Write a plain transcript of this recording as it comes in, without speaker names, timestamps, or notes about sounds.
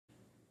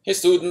Hey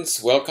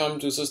students, welcome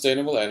to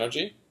Sustainable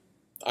Energy.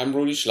 I'm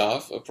Rudy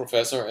Schlaf, a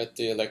professor at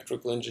the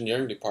Electrical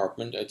Engineering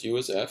Department at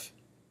USF.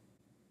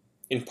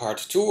 In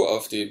part 2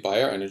 of the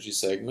bioenergy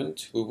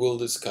segment, we will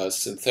discuss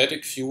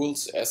synthetic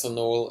fuels,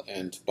 ethanol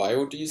and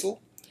biodiesel.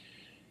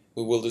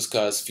 We will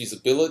discuss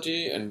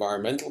feasibility,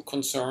 environmental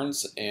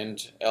concerns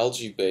and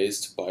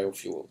algae-based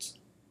biofuels.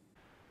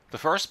 The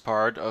first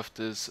part of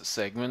this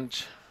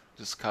segment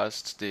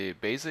discussed the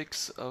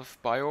basics of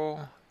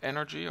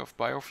bioenergy, of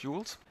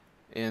biofuels.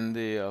 In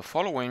the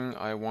following,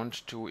 I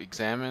want to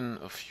examine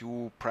a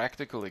few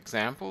practical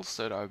examples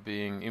that are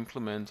being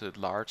implemented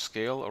large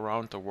scale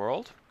around the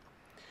world.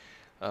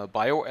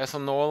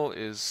 Bioethanol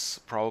is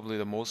probably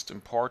the most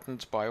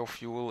important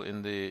biofuel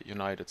in the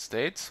United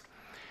States.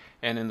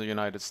 And in the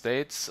United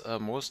States,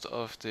 most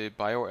of the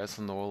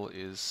bioethanol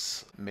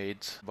is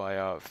made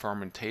via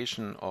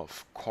fermentation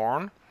of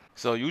corn.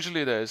 So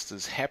usually there is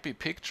this happy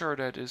picture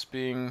that is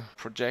being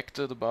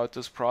projected about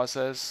this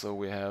process. So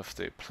we have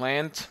the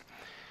plant,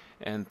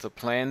 and the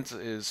plant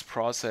is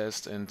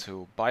processed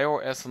into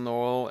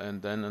bioethanol,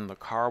 and then in the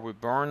car we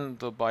burn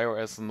the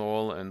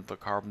bioethanol, and the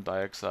carbon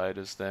dioxide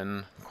is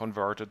then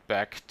converted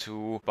back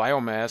to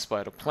biomass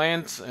by the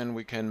plant, and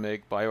we can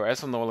make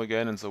bioethanol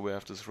again, and so we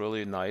have this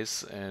really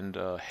nice and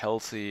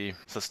healthy,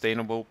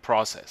 sustainable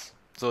process.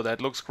 So that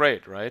looks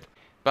great, right?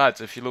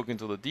 But if you look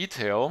into the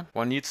detail,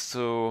 one needs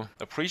to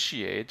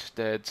appreciate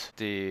that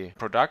the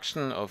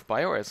production of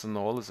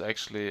bioethanol is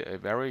actually a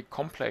very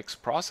complex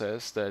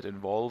process that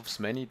involves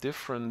many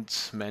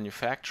different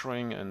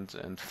manufacturing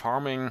and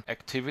farming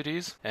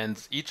activities.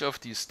 And each of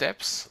these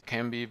steps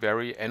can be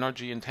very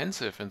energy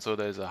intensive. And so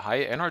there's a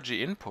high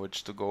energy input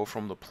to go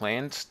from the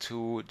plant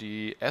to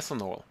the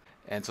ethanol.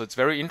 And so it's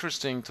very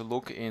interesting to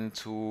look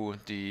into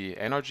the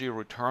energy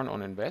return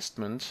on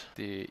investment,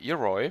 the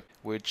EROI,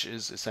 which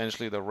is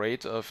essentially the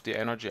rate of the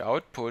energy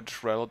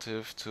output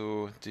relative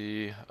to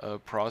the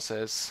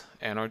process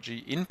energy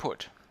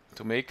input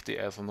to make the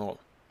ethanol.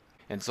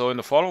 And so in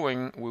the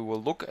following, we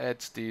will look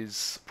at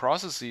these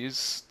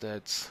processes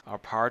that are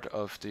part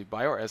of the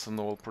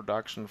bioethanol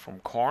production from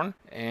corn,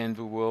 and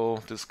we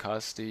will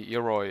discuss the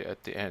EROI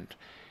at the end.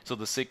 So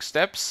the 6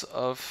 steps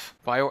of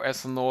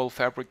bioethanol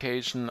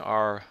fabrication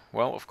are,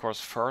 well, of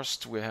course,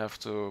 first we have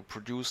to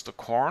produce the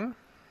corn,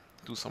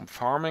 do some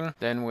farming.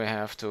 Then we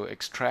have to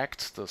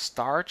extract the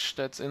starch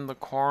that's in the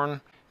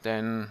corn.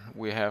 Then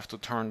we have to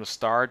turn the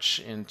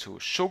starch into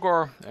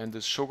sugar, and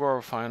this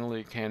sugar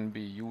finally can be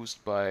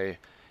used by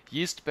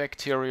yeast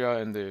bacteria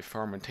in the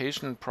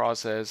fermentation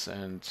process,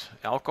 and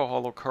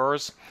alcohol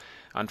occurs.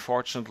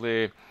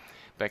 Unfortunately,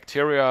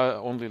 bacteria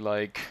only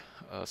like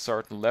a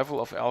certain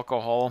level of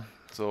alcohol.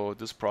 So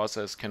this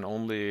process can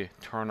only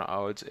turn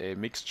out a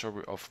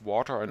mixture of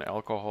water and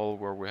alcohol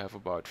where we have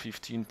about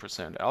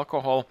 15%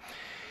 alcohol.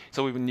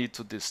 So we need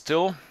to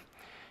distill,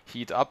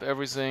 heat up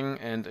everything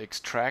and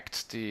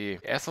extract the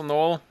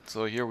ethanol.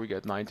 So here we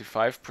get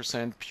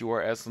 95%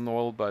 pure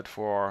ethanol, but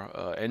for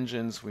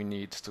engines we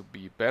need to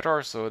be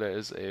better. So there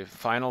is a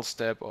final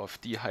step of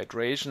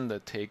dehydration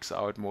that takes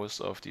out most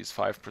of these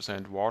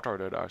 5% water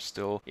that are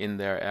still in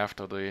there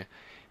after the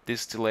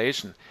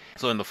distillation.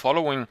 So in the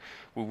following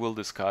we will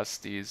discuss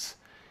these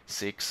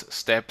 6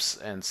 steps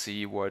and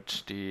see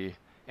what the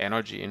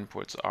energy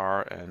inputs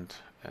are and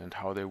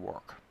how they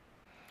work.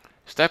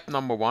 Step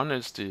number 1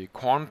 is the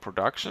corn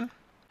production.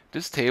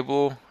 This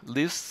table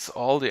lists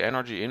all the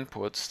energy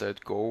inputs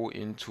that go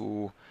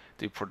into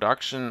the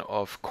production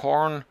of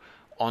corn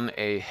on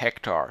a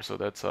hectare. So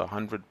that's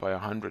 100 by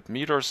 100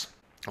 meters,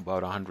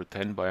 about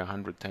 110 by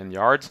 110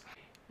 yards.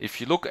 If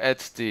you look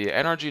at the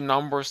energy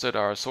numbers that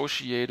are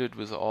associated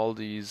with all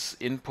these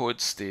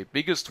inputs, the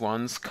biggest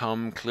ones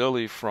come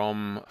clearly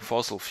from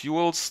fossil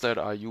fuels that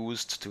are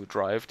used to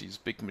drive these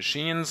big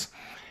machines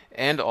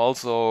and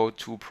also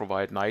to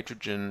provide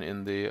nitrogen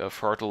in the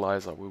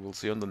fertilizer. We will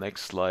see on the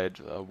next slide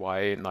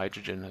why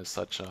nitrogen has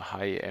such a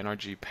high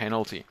energy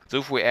penalty. So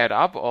if we add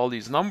up all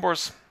these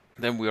numbers,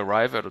 then we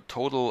arrive at a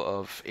total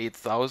of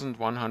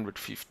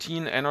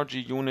 8,115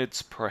 energy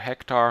units per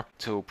hectare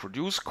to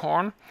produce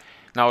corn.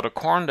 Now the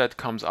corn that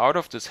comes out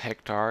of this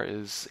hectare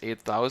is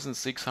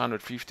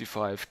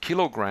 8,655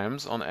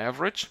 kilograms on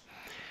average.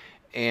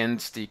 And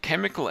the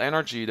chemical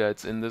energy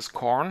that's in this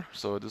corn,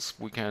 so this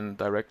we can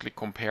directly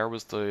compare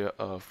with the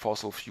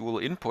fossil fuel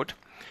input,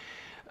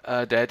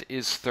 that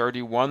is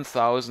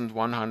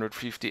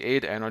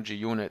 31,158 energy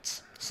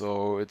units.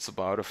 So it's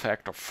about a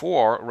factor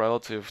 4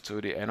 relative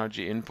to the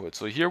energy input.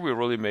 So here we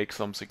really make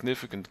some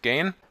significant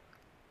gain.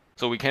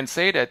 So we can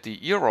say that the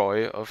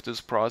EROI of this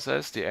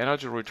process, the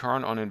energy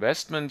return on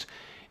investment,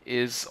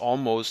 is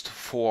almost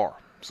 4.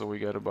 So we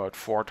get about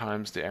 4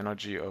 times the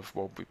energy of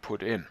what we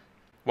put in.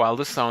 While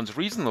this sounds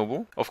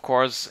reasonable, of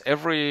course,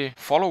 every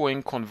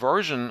following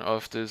conversion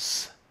of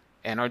this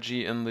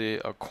energy in the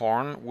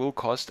corn will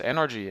cost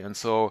energy. And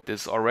so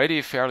this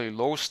already fairly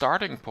low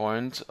starting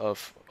point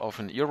of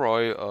an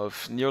EROI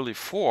of nearly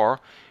 4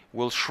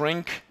 will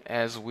shrink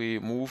as we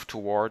move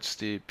towards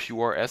the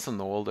pure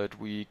ethanol that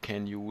we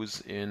can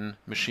use in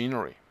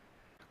machinery.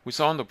 We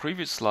saw on the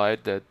previous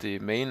slide that the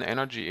main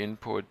energy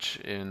input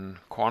in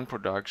corn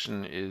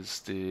production is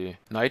the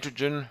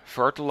nitrogen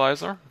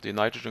fertilizer, the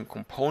nitrogen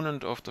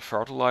component of the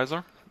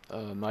fertilizer.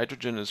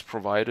 Nitrogen is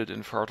provided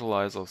in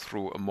fertilizer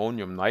through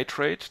ammonium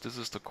nitrate. This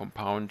is the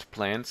compound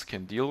plants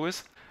can deal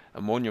with.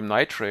 Ammonium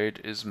nitrate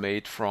is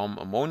made from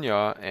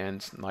ammonia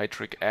and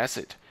nitric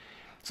acid.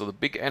 So the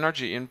big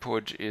energy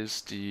input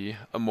is the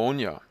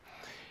ammonia.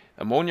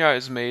 Ammonia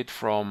is made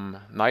from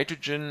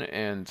nitrogen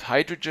and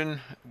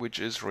hydrogen, which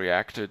is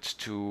reacted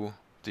to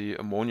the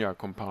ammonia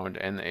compound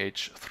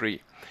NH3.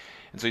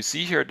 And so you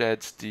see here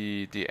that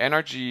the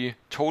energy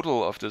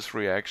total of this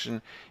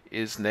reaction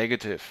is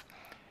negative.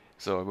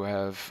 So we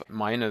have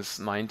minus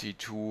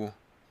 92.4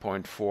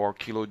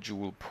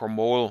 kilojoule per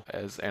mole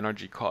as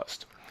energy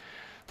cost.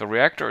 The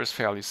reactor is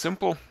fairly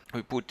simple.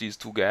 We put these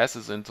two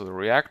gases into the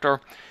reactor.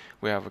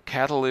 We have a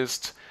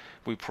catalyst.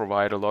 We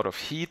provide a lot of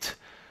heat.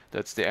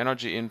 That's the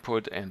energy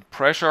input and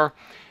pressure.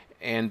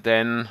 And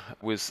then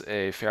with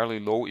a fairly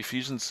low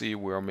efficiency,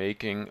 we're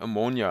making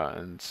ammonia.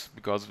 And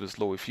because of this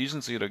low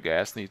efficiency, the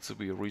gas needs to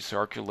be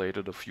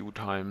recirculated a few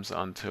times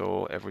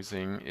until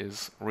everything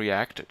is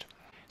reacted.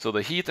 So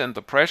the heat and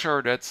the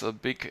pressure, that's a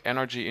big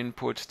energy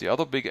input. The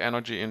other big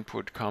energy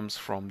input comes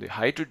from the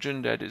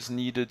hydrogen that is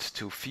needed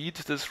to feed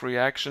this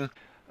reaction.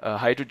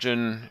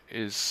 Hydrogen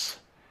is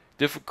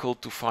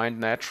difficult to find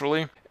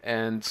naturally,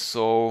 and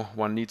so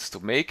one needs to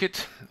make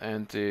it.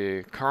 And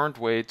the current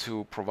way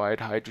to provide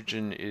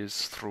hydrogen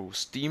is through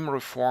steam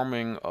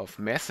reforming of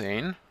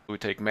methane. We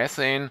take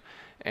methane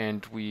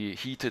and we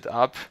heat it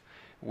up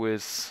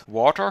with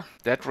water.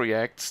 That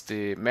reacts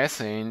the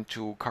methane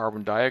to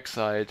carbon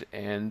dioxide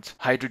and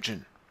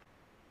hydrogen.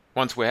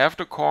 Once we have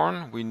the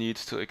corn, we need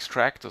to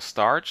extract the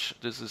starch.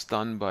 This is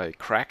done by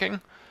cracking.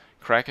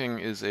 Cracking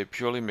is a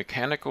purely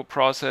mechanical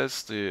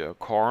process. The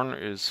corn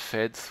is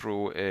fed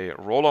through a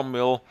roller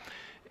mill,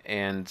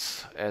 and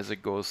as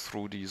it goes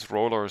through these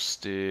rollers,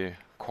 the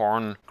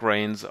corn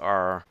grains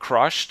are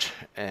crushed,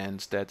 and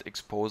that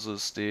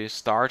exposes the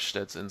starch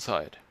that's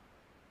inside.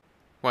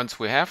 Once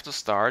we have the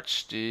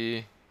starch,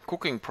 the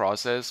cooking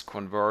process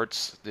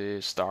converts the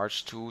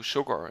starch to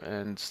sugar.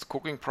 And the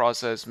cooking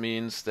process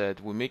means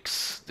that we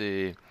mix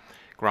the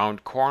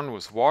ground corn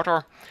with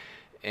water,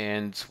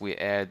 and we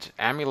add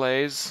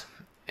amylase,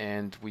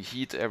 and we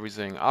heat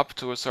everything up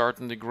to a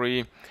certain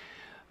degree.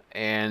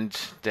 And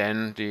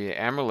then the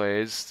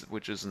amylase,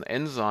 which is an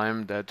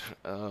enzyme that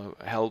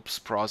helps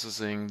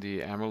processing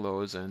the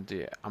amylose and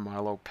the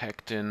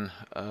amylopectin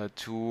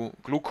to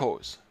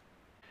glucose.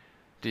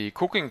 The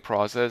cooking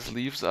process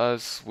leaves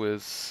us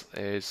with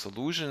a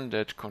solution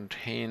that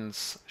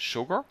contains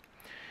sugar.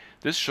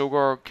 This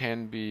sugar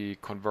can be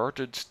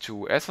converted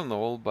to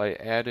ethanol by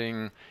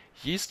adding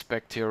yeast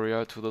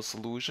bacteria to the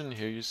solution.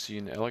 Here you see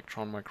an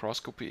electron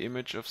microscopy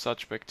image of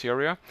such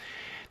bacteria.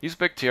 These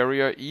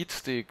bacteria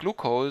eat the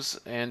glucose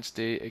and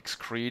they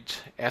excrete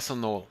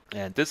ethanol.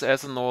 And this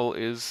ethanol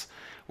is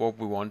what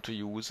we want to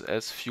use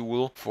as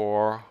fuel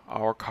for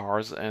our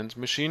cars and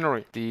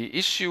machinery. The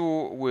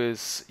issue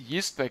with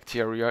yeast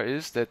bacteria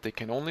is that they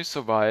can only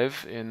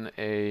survive in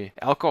an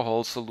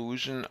alcohol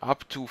solution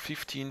up to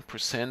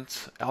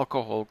 15%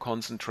 alcohol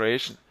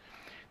concentration.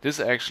 This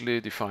actually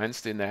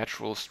defines the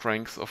natural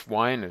strength of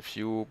wine. If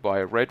you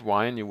buy red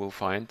wine, you will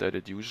find that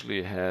it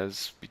usually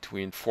has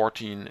between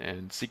 14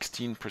 and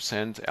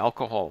 16%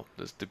 alcohol.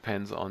 This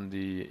depends on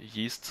the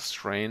yeast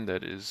strain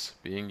that is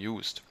being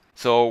used.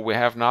 So we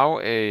have now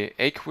an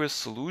aqueous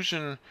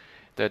solution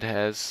that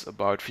has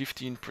about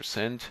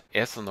 15%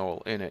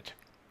 ethanol in it.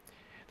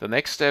 The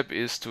next step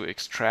is to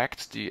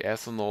extract the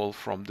ethanol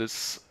from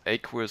this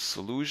aqueous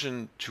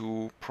solution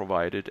to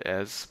provide it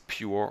as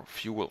pure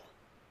fuel.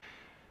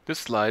 This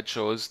slide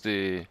shows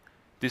the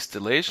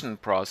distillation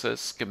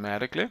process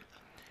schematically.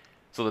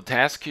 So the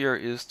task here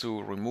is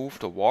to remove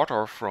the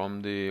water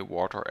from the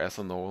water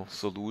ethanol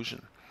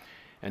solution.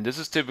 And this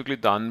is typically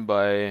done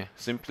by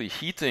simply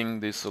heating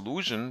the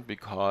solution,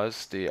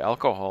 because the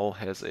alcohol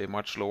has a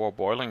much lower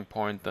boiling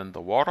point than the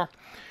water,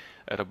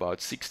 at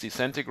about 60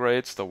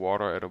 centigrades, the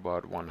water at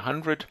about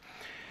 100.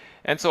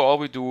 And so all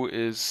we do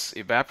is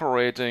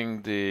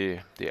evaporating the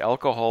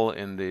alcohol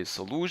in the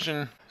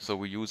solution. So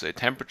we use a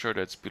temperature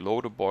that's below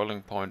the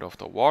boiling point of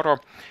the water,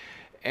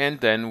 and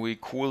then we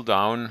cool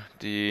down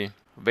the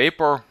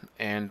vapor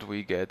and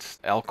we get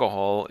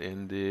alcohol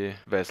in the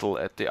vessel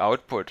at the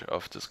output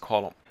of this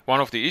column. One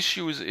of the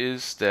issues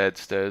is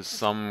that there's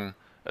some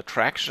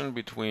attraction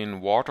between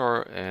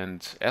water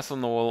and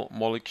ethanol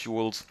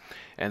molecules,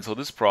 and so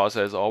this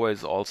process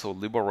always also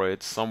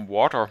liberates some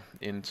water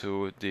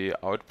into the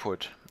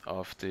output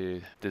of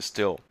the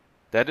distill.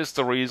 That is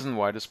the reason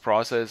why this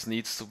process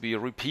needs to be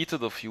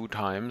repeated a few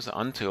times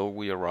until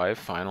we arrive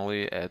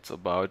finally at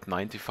about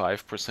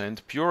 95%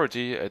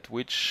 purity, at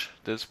which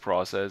this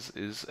process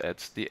is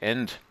at the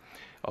end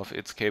of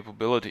its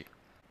capability.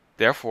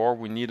 Therefore,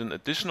 we need an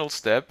additional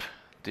step,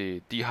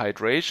 the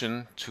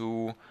dehydration,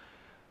 to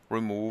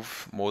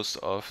remove most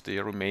of the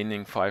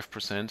remaining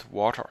 5%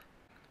 water.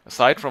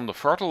 Aside from the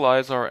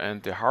fertilizer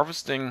and the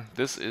harvesting,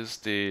 this is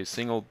the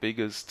single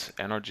biggest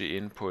energy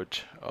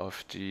input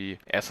of the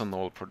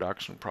ethanol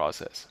production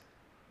process.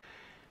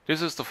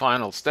 This is the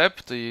final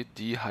step, the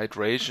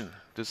dehydration.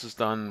 This is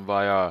done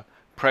via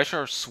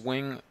pressure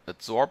swing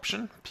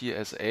adsorption,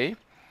 PSA.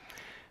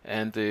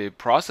 And the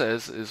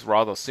process is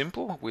rather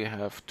simple. We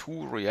have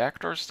two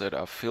reactors that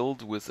are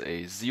filled with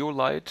a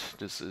zeolite.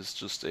 This is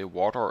just a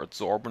water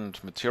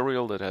adsorbent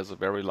material that has a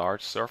very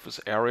large surface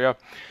area.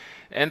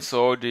 And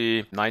so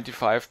the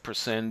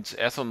 95%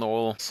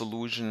 ethanol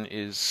solution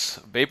is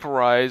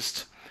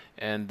vaporized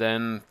and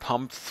then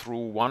pumped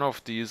through one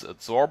of these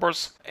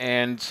adsorbers,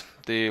 and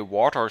the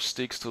water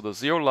sticks to the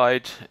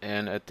zeolite,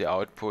 and at the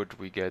output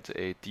we get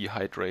a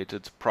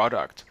dehydrated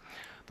product.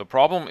 The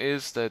problem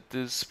is that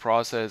this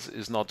process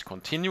is not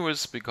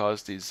continuous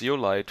because the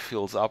zeolite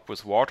fills up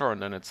with water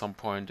and then at some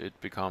point it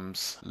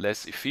becomes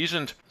less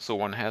efficient. So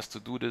one has to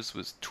do this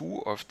with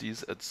two of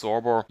these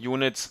adsorber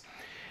units.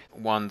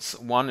 Once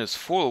one is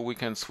full, we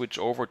can switch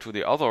over to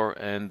the other,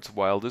 and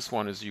while this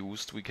one is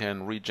used, we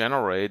can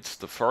regenerate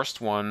the first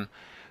one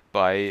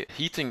by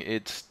heating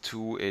it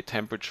to a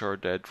temperature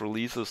that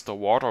releases the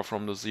water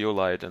from the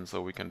zeolite, and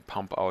so we can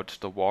pump out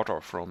the water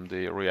from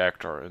the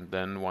reactor. And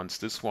then once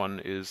this one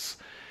is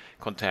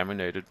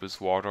contaminated with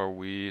water,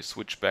 we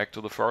switch back to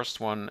the first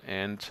one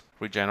and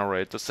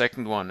regenerate the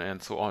second one,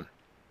 and so on.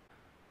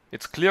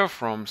 It's clear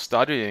from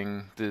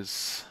studying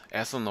this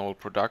ethanol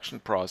production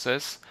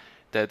process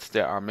that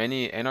there are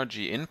many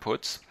energy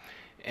inputs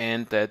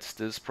and that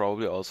this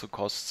probably also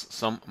costs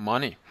some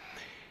money.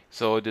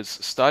 So this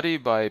study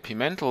by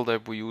Pimentel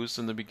that we used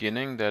in the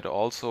beginning, that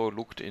also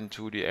looked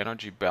into the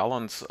energy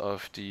balance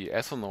of the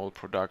ethanol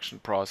production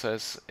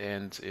process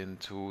and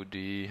into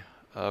the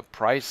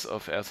price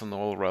of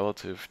ethanol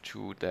relative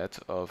to that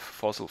of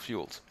fossil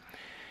fuels.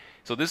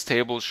 So this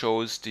table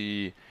shows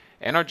the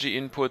energy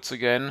inputs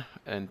again,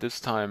 and this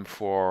time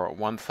for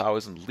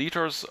 1000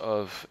 liters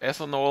of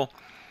ethanol.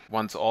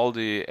 Once all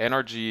the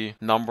energy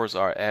numbers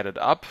are added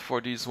up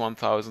for these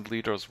 1000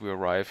 liters, we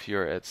arrive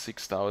here at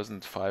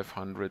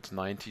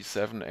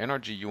 6,597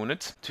 energy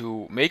units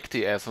to make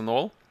the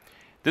ethanol.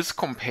 This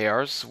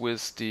compares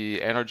with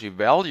the energy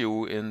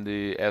value in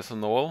the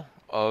ethanol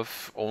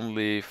of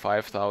only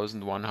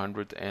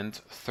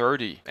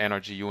 5,130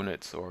 energy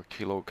units, or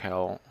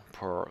kilocal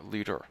per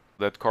liter.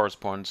 That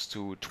corresponds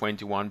to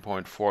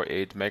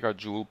 21.48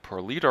 megajoule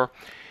per liter.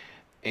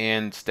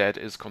 And that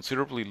is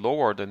considerably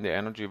lower than the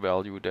energy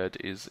value that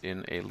is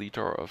in a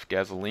liter of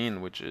gasoline,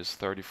 which is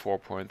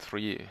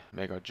 34.3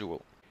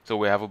 megajoule. So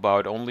we have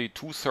about only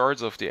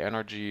 2/3 of the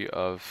energy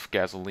of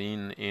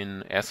gasoline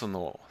in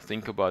ethanol.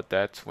 Think about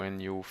that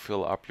when you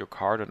fill up your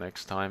car the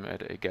next time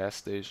at a gas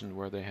station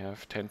where they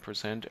have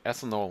 10%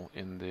 ethanol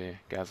in the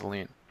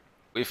gasoline.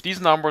 If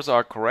these numbers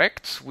are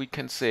correct, we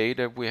can say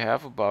that we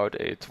have about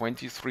a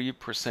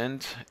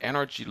 23%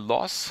 energy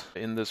loss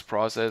in this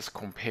process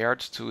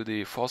compared to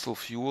the fossil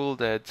fuel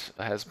that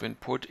has been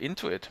put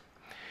into it.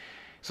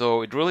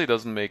 So it really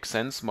doesn't make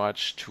sense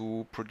much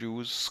to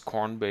produce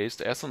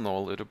corn-based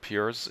ethanol, it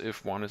appears,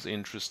 if one is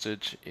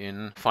interested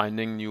in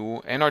finding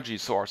new energy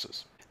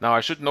sources. Now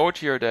I should note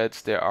here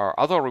that there are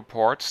other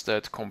reports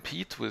that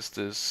compete with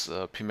this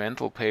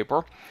Pimentel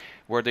paper,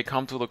 where they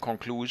come to the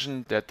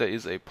conclusion that there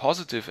is a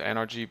positive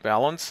energy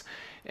balance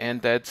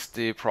and that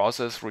the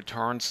process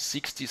returns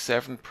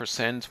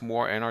 67%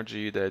 more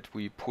energy that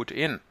we put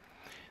in.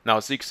 Now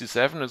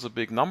 67 is a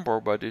big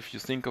number, but if you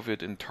think of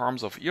it in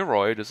terms of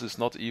EROI, this is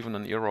not even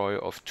an EROI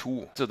of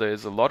 2. So there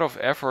is a lot of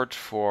effort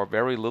for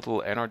very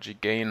little energy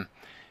gain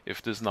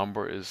if this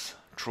number is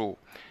true.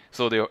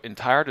 So the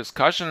entire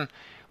discussion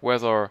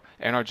whether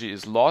energy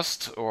is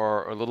lost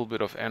or a little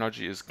bit of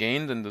energy is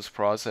gained in this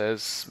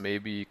process may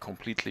be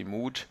completely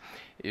moot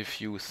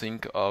if you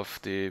think of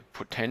the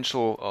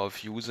potential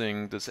of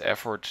using this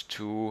effort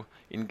to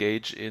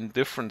engage in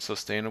different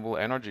sustainable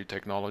energy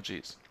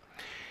technologies.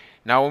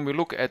 Now when we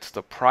look at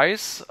the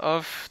price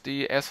of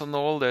the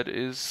ethanol that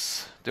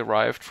is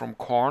derived from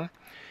corn,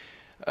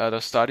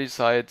 the study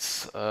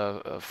cites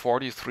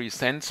 43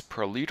 cents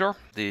per liter.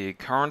 The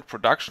current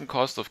production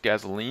cost of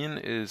gasoline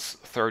is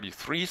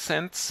 33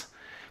 cents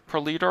per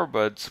liter,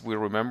 but we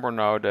remember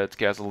now that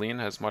gasoline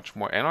has much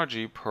more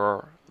energy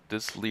per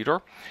this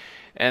liter.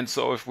 And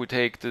so if we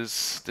take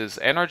this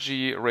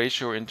energy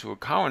ratio into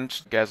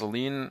account,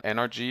 gasoline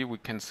energy, we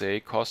can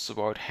say, costs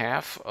about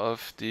half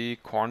of the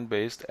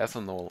corn-based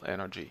ethanol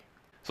energy.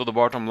 So the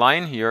bottom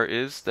line here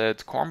is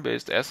that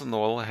corn-based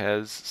ethanol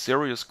has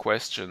serious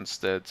questions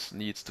that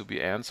need to be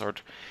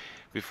answered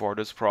before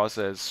this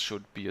process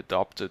should be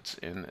adopted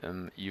in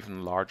an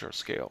even larger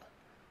scale.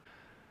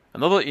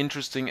 Another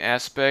interesting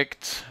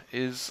aspect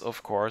is,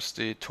 of course,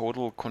 the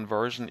total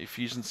conversion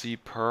efficiency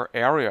per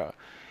area.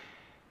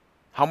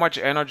 How much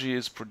energy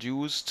is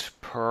produced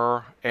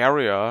per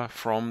area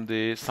from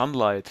the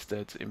sunlight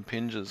that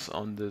impinges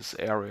on this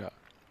area?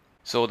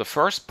 So the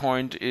first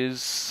point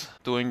is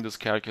doing this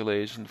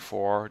calculation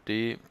for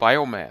the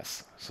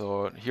biomass.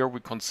 So here we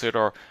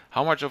consider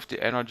how much of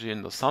the energy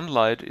in the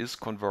sunlight is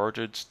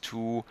converted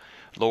to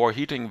lower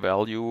heating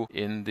value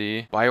in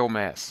the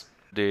biomass.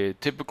 The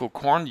typical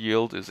corn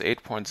yield is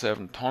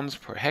 8.7 tons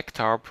per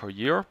hectare per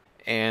year,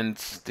 and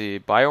the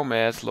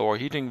biomass lower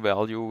heating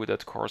value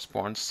that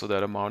corresponds to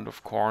that amount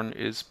of corn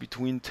is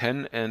between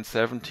 10 and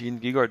 17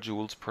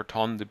 gigajoules per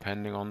ton,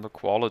 depending on the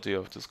quality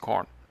of this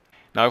corn.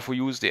 Now if we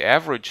use the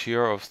average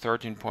here of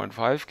 13.5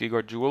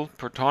 gigajoule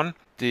per ton,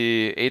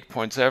 the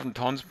 8.7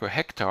 tons per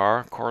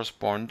hectare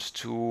correspond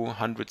to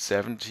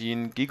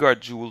 117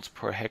 gigajoules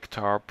per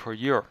hectare per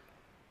year.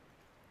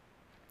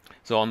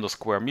 So on the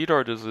square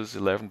meter this is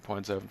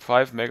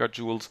 11.75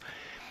 megajoules,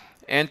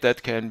 and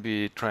that can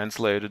be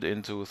translated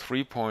into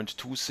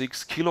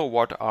 3.26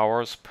 kilowatt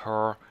hours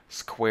per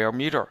square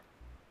meter.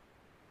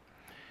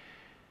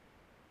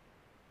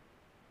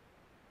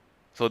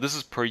 So this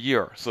is per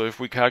year. So if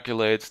we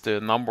calculate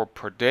the number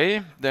per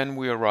day, then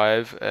we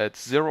arrive at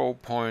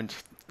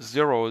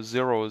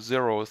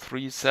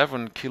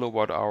 0.00037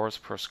 kilowatt hours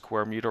per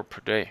square meter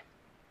per day.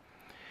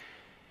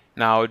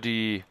 Now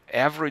the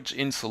average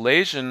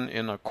insolation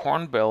in a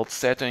corn belt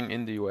setting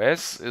in the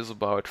US is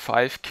about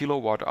 5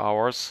 kilowatt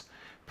hours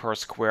per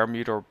square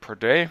meter per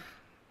day.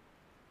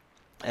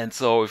 And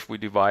so if we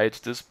divide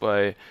this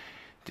by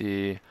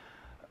the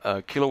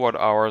kilowatt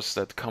hours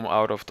that come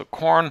out of the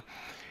corn,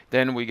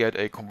 then we get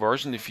a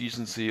conversion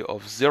efficiency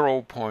of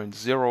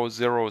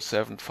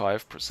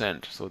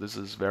 0.0075%. So this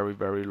is very,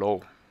 very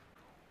low.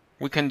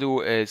 We can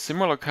do a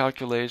similar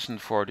calculation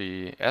for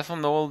the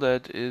ethanol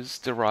that is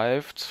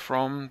derived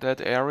from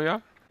that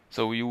area.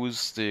 So we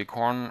use the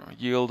corn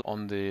yield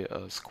on the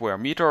square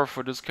meter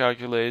for this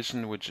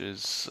calculation, which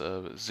is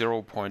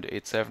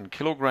 0.87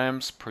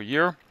 kilograms per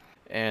year.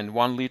 And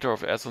 1 liter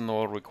of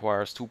ethanol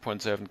requires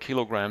 2.7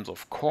 kilograms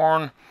of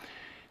corn.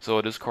 So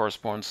this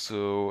corresponds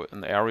to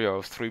an area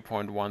of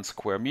 3.1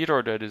 square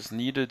meter that is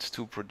needed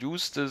to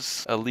produce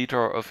this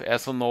liter of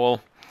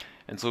ethanol.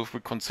 And so if we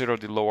consider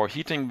the lower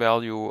heating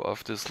value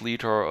of this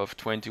liter of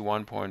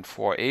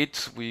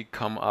 21.48, we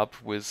come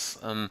up with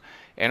an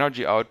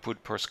energy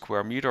output per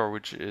square meter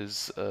which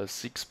is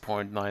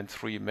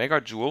 6.93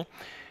 megajoule,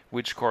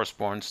 which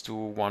corresponds to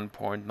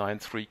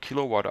 1.93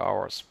 kilowatt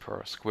hours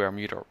per square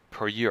meter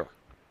per year.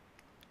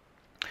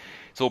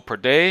 So per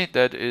day,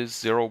 that is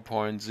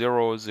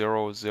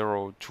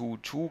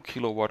 0.00022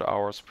 kilowatt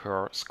hours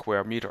per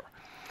square meter.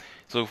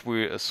 So if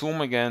we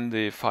assume again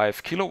the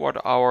 5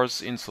 kilowatt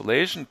hours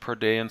insolation per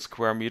day in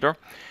square meter,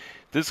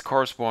 this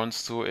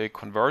corresponds to a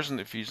conversion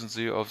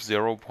efficiency of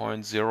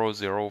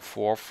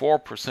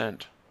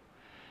 0.0044%.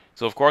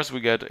 So of course we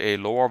get a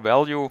lower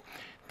value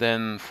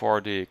than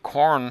for the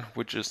corn,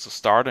 which is the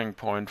starting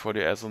point for the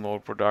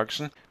ethanol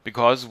production,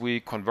 because we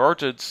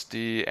converted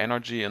the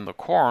energy in the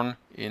corn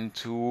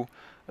into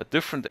a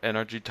different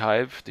energy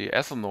type, the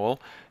ethanol,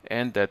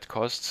 and that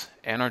costs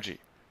energy.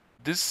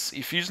 This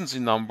efficiency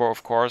number,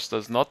 of course,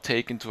 does not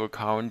take into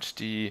account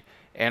the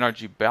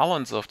energy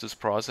balance of this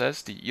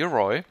process, the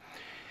EROI.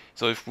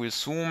 So if we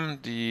assume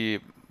the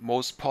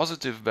most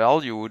positive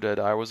value that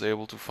I was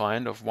able to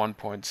find of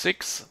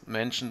 1.6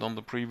 mentioned on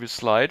the previous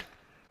slide,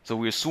 so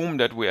we assume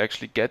that we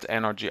actually get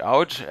energy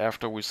out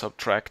after we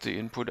subtract the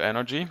input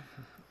energy,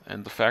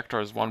 and the factor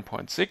is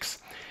 1.6,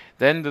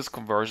 then this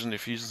conversion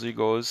efficiency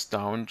goes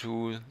down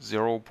to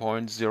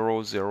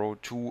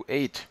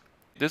 0.0028.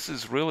 This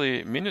is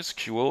really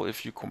minuscule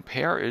if you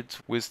compare it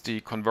with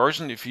the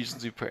conversion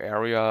efficiency per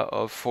area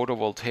of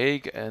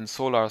photovoltaic and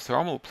solar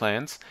thermal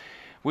plants,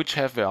 which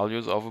have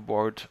values of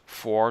about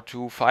 4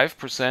 to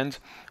 5%,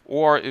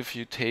 or if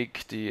you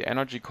take the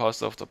energy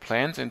cost of the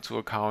plant into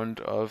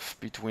account of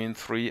between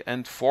 3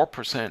 and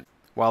 4%.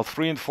 While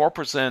 3 and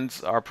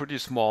 4% are pretty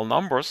small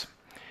numbers,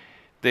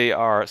 they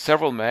are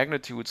several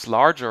magnitudes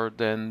larger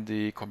than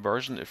the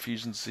conversion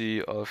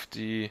efficiency of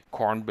the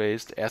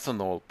corn-based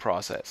ethanol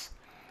process.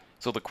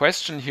 So the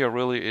question here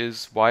really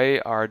is, why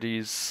are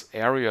these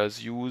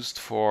areas used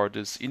for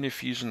this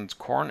inefficient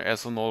corn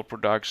ethanol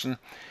production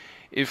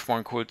if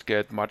one could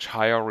get much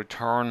higher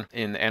return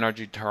in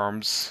energy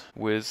terms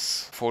with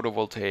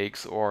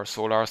photovoltaics or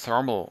solar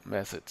thermal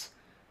methods?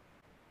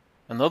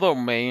 Another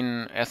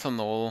main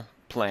ethanol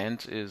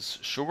plant is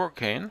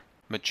sugarcane.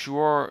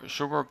 Mature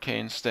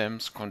sugarcane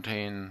stems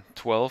contain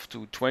 12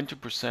 to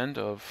 20%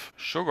 of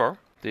sugar.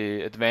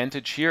 The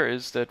advantage here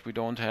is that we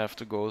don't have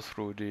to go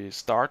through the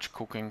starch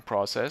cooking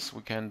process.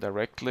 We can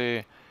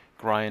directly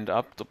grind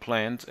up the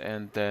plant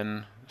and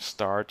then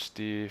start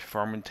the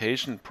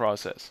fermentation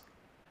process.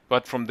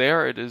 But from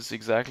there it is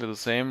exactly the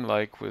same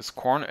like with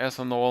corn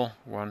ethanol.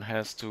 One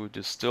has to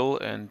distill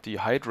and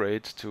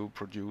dehydrate to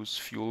produce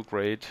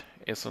fuel-grade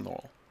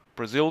ethanol.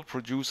 Brazil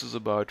produces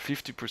about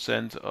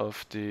 50%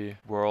 of the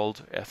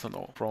world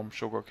ethanol from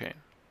sugarcane.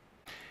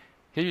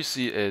 Here you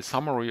see a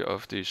summary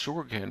of the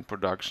sugarcane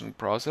production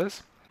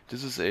process.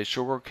 This is a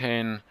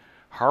sugarcane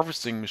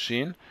harvesting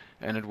machine,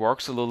 and it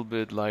works a little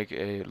bit like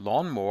a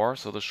lawnmower.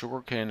 So the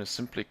sugarcane is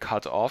simply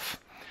cut off,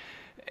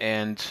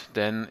 and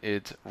then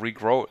it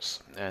regrows.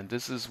 And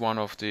this is one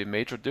of the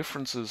major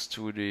differences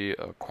to the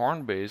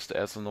corn-based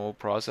ethanol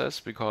process,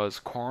 because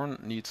corn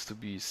needs to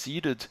be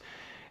seeded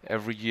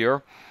every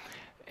year,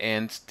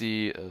 and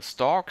the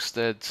stalks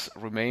that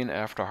remain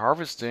after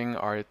harvesting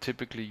are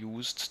typically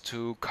used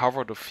to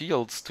cover the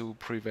fields to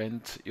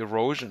prevent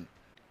erosion.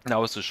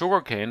 Now with the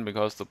sugarcane,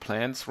 because the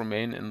plants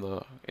remain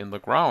in the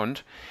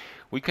ground,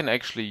 we can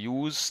actually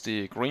use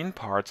the green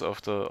parts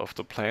of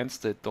the plants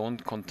that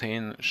don't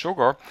contain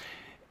sugar,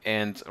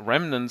 and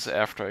remnants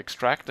after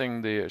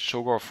extracting the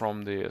sugar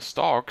from the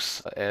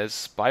stalks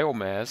as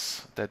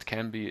biomass that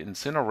can be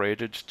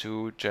incinerated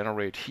to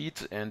generate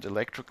heat and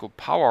electrical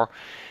power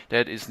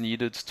that is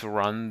needed to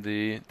run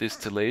the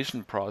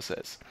distillation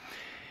process.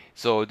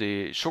 So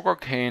the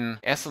sugarcane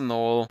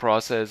ethanol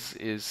process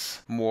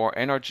is more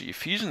energy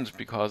efficient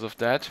because of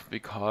that,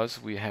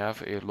 because we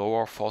have a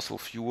lower fossil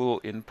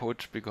fuel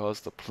input,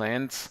 because the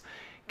plants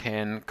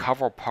can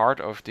cover part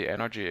of the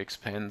energy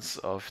expense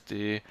of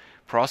the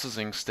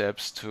processing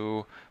steps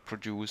to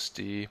produce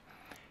the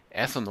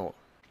ethanol.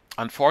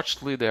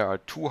 Unfortunately, there are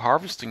two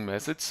harvesting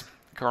methods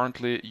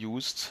currently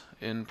used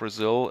in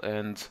Brazil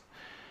and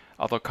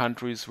other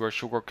countries where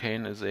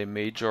sugarcane is a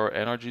major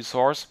energy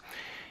source.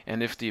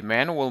 And if the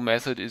manual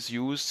method is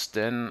used,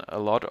 then a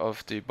lot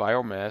of the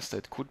biomass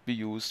that could be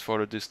used for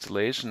the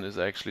distillation is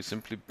actually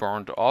simply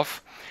burned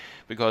off,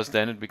 because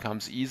then it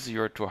becomes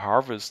easier to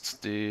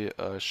harvest the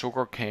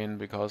sugarcane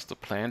because the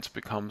plant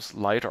becomes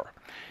lighter.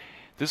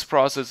 This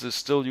process is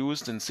still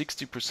used in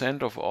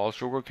 60% of all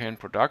sugarcane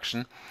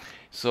production,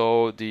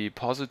 so the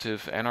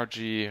positive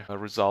energy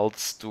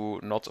results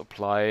do not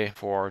apply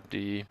for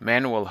the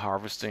manual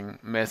harvesting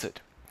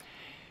method.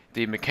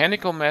 The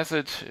mechanical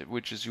method,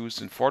 which is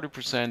used in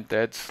 40%,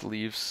 that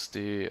leaves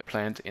the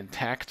plant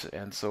intact,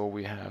 and so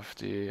we have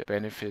the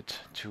benefit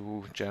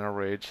to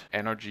generate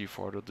energy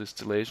for the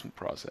distillation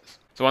process.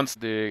 So once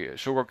the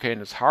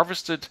sugarcane is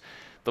harvested,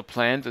 the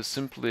plant is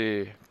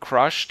simply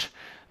crushed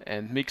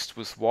and mixed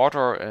with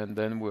water, and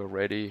then we're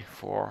ready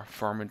for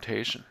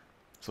fermentation.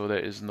 So there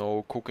is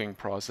no cooking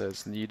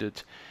process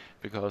needed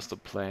because the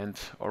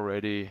plant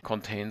already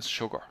contains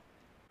sugar.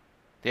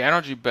 The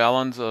energy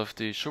balance of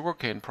the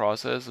sugarcane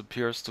process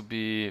appears to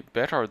be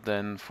better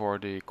than for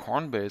the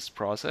corn-based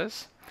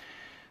process.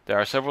 There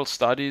are several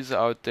studies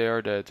out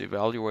there that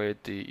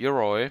evaluate the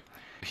EROI.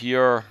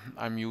 Here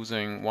I'm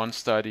using one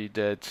study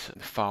that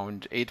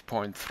found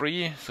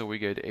 8.3, so we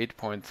get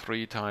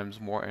 8.3 times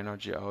more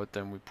energy out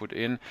than we put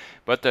in.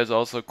 But there's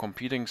also a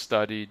competing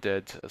study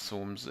that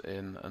assumes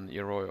an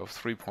EROI of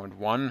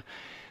 3.1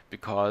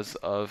 because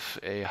of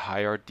a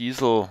higher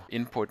diesel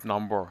input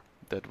number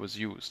that was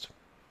used.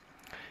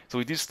 So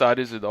with these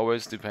studies, it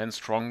always depends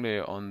strongly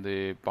on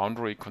the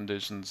boundary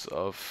conditions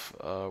of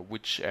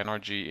which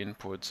energy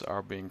inputs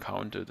are being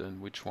counted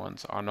and which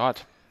ones are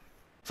not.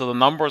 So the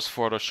numbers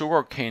for the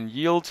sugarcane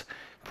yield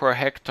per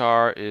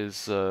hectare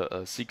is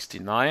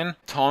 69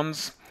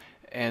 tons,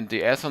 and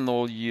the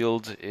ethanol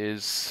yield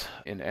is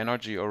in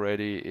energy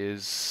already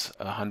is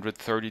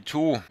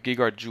 132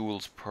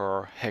 gigajoules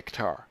per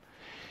hectare.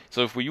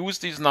 So if we use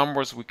these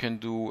numbers, we can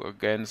do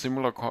again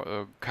similar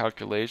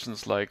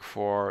calculations like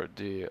for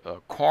the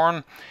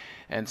corn,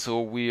 and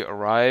so we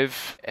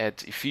arrive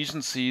at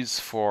efficiencies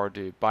for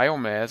the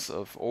biomass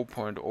of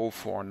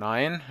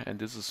 0.049, and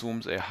this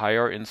assumes a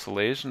higher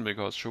insolation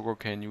because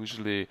sugarcane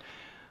usually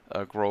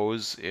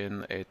grows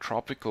in a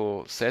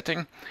tropical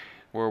setting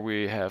where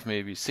we have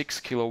maybe 6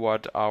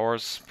 kilowatt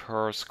hours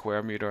per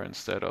square meter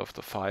instead of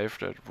the 5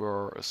 that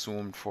were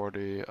assumed for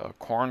the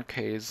corn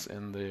case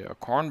in the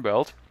corn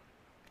belt.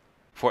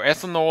 For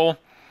ethanol,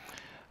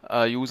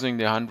 using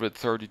the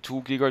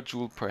 132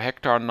 gigajoule per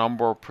hectare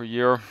number per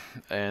year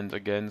and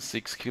again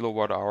 6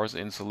 kilowatt hours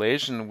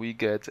insolation, we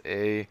get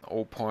a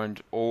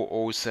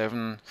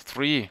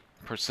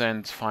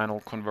 0.0073%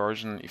 final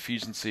conversion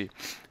efficiency.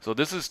 So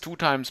this is 2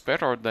 times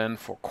better than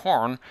for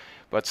corn,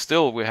 but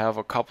still we have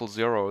a couple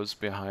zeros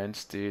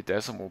behind the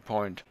decimal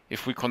point.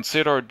 If we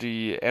consider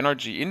the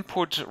energy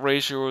input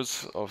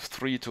ratios of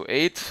 3 to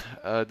 8,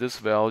 this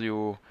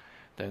value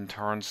then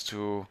turns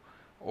to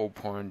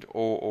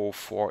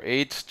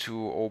 0.0048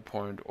 to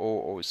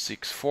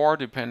 0.0064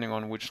 depending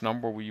on which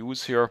number we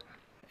use here,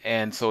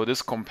 and so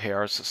this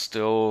compares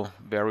still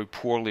very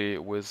poorly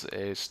with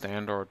a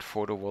standard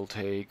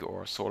photovoltaic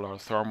or solar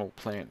thermal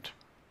plant.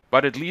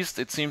 But at least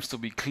it seems to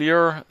be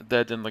clear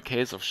that in the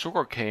case of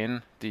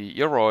sugarcane the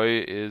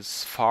EROI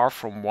is far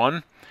from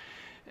 1,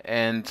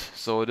 and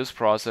so this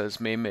process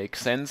may make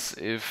sense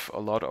if a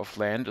lot of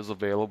land is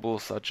available,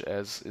 such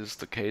as is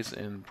the case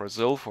in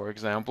Brazil, for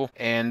example,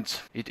 and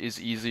it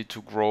is easy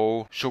to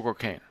grow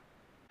sugarcane.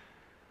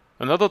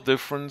 Another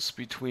difference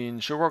between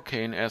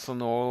sugarcane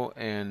ethanol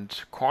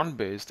and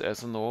corn-based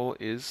ethanol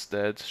is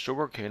that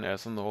sugarcane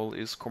ethanol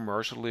is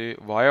commercially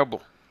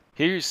viable.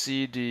 Here you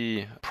see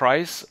the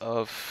price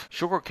of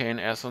sugarcane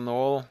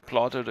ethanol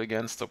plotted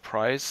against the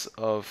price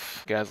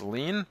of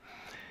gasoline.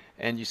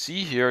 And you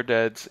see here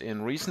that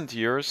in recent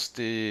years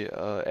the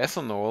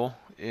ethanol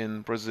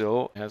in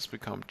Brazil has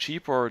become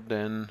cheaper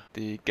than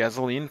the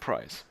gasoline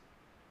price.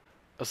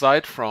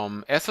 Aside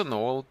from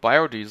ethanol,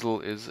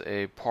 biodiesel is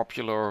a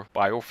popular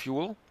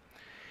biofuel.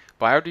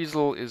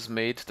 Biodiesel is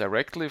made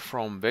directly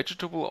from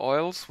vegetable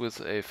oils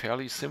with a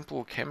fairly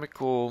simple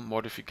chemical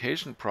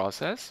modification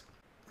process.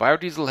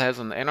 Biodiesel has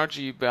an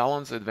energy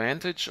balance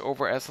advantage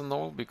over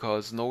ethanol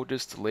because no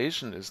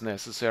distillation is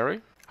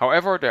necessary.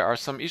 However, there are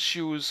some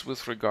issues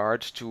with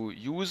regard to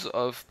use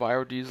of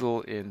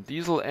biodiesel in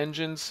diesel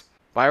engines.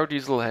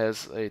 Biodiesel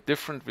has a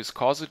different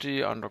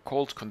viscosity under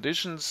cold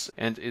conditions,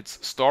 and its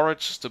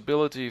storage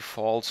stability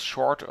falls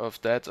short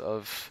of that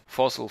of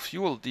fossil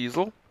fuel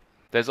diesel.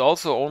 There's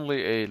also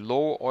only a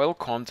low oil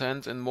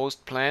content in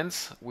most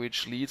plants,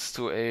 which leads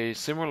to a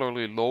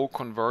similarly low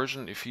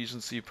conversion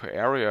efficiency per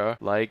area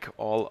like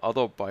all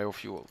other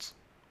biofuels.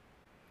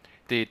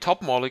 The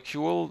top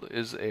molecule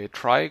is a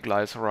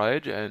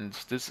triglyceride, and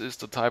this is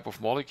the type of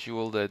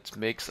molecule that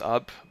makes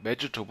up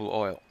vegetable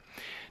oil.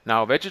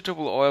 Now,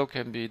 vegetable oil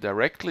can be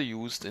directly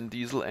used in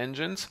diesel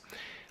engines.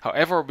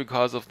 However,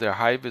 because of their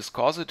high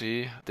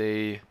viscosity,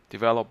 they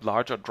develop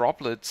larger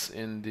droplets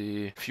in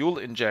the fuel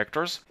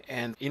injectors,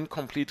 and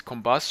incomplete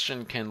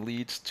combustion can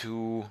lead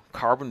to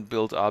carbon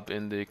buildup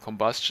in the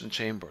combustion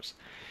chambers.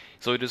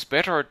 So it is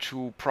better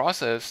to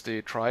process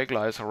the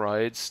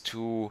triglycerides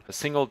to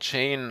single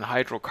chain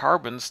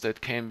hydrocarbons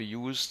that can be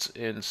used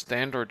in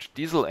standard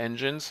diesel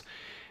engines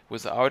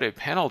without a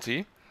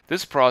penalty.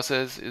 This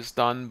process is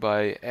done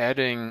by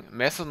adding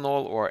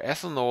methanol or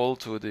ethanol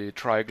to the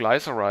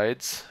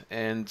triglycerides,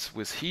 and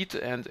with heat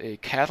and a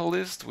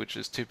catalyst, which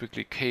is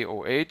typically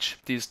KOH,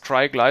 these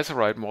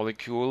triglyceride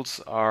molecules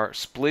are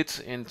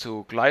split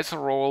into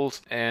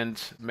glycerols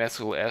and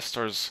methyl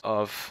esters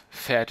of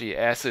fatty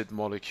acid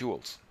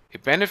molecules. A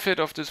benefit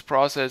of this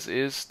process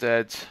is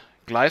that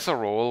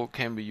glycerol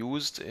can be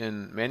used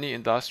in many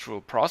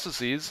industrial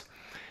processes,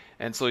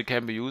 and so it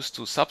can be used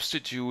to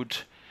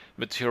substitute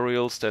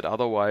materials that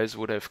otherwise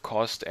would have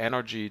cost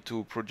energy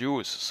to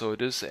produce. So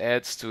this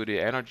adds to the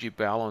energy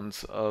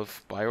balance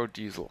of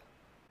biodiesel.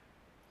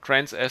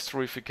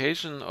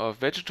 Transesterification of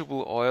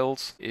vegetable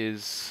oils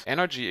is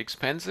energy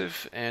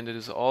expensive, and it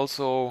is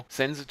also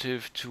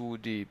sensitive to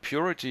the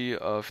purity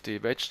of the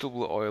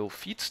vegetable oil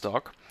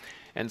feedstock.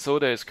 And so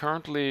there is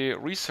currently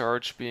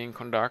research being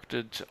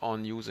conducted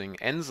on using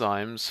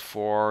enzymes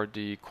for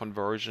the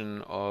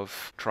conversion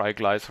of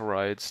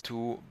triglycerides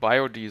to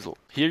biodiesel.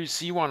 Here you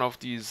see one of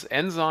these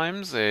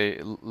enzymes,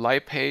 a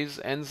lipase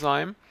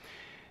enzyme,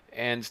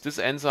 and this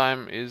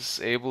enzyme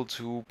is able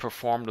to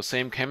perform the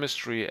same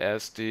chemistry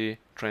as the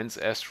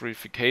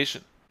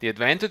transesterification. The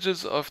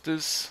advantages of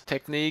this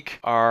technique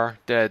are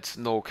that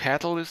no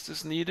catalyst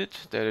is needed,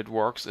 that it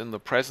works in the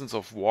presence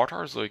of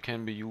water, so it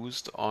can be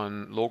used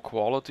on low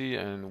quality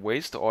and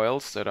waste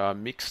oils that are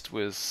mixed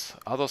with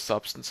other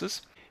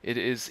substances. It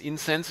is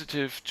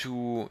insensitive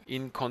to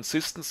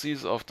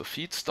inconsistencies of the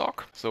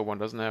feedstock, so one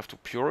doesn't have to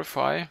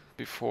purify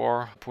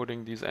before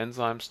putting these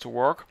enzymes to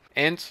work.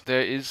 And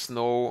there is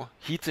no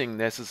heating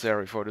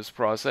necessary for this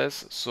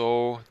process,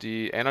 so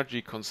the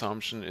energy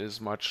consumption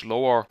is much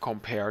lower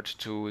compared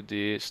to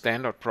the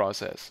standard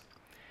process.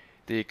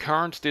 The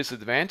current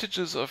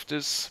disadvantages of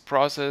this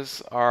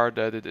process are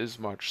that it is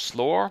much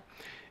slower,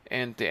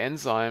 and the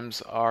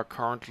enzymes are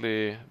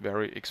currently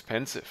very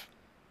expensive.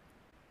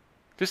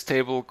 This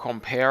table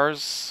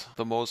compares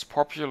the most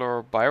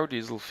popular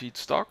biodiesel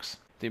feedstocks.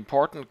 The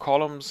important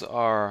columns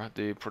are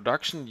the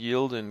production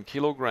yield in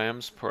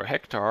kilograms per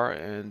hectare,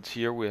 and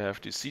here we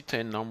have the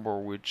cetane number,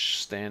 which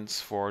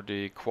stands for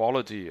the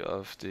quality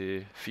of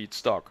the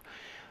feedstock.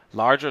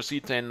 Larger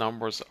cetane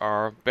numbers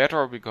are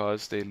better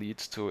because they lead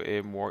to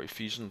a more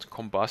efficient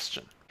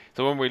combustion.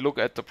 So when we look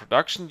at the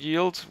production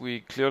yield, we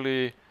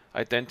clearly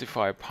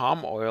identify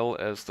palm oil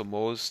as the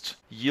most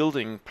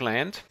yielding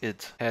plant.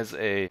 It has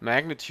a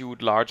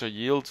magnitude larger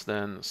yield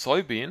than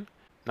soybean.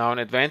 Now, an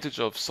advantage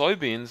of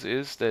soybeans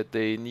is that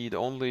they need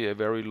only a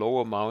very low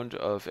amount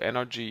of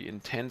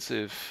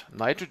energy-intensive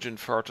nitrogen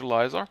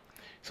fertilizer,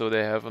 so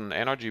they have an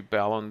energy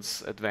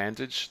balance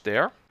advantage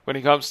there. When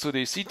it comes to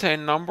the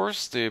cetane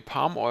numbers, the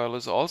palm oil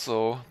is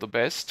also the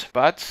best,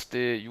 but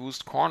the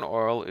used corn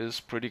oil is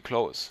pretty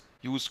close.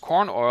 Used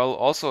corn oil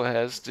also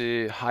has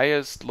the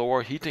highest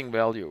lower heating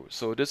value,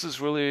 so this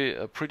is really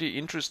a pretty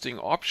interesting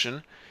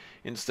option.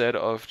 Instead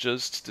of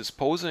just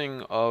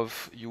disposing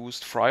of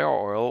used fryer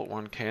oil,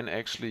 one can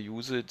actually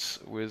use it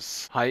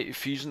with high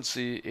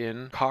efficiency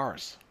in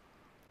cars.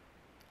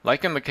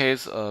 Like in the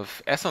case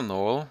of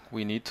ethanol,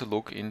 we need to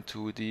look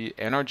into the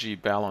energy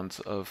balance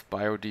of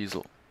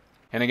biodiesel.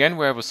 And again,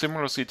 we have a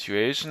similar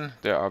situation.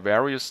 There are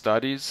various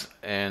studies,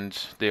 and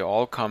they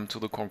all come to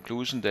the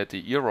conclusion that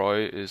the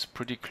EROI is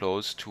pretty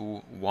close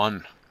to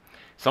 1.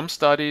 Some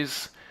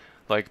studies,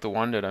 like the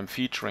one that I'm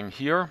featuring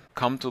here,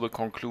 come to the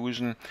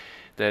conclusion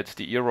that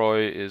the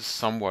EROI is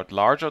somewhat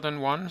larger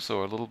than 1,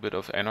 so a little bit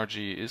of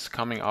energy is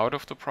coming out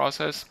of the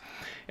process.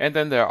 And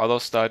then there are other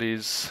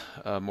studies,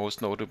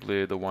 most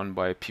notably the one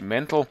by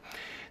Pimentel,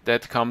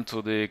 that come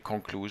to the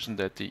conclusion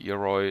that the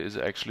EROI is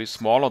actually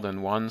smaller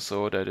than 1,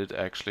 so that it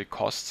actually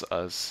costs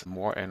us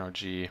more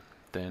energy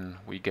than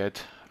we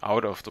get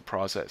out of the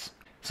process.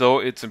 So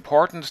it's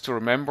important to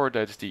remember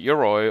that the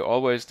EROI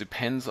always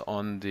depends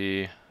on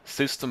the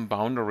system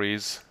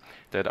boundaries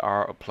that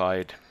are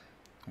applied.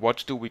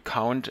 What do we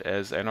count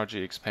as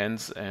energy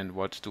expense and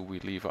what do we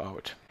leave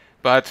out?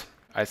 But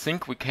I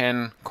think we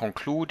can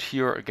conclude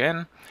here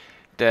again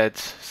that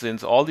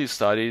since all these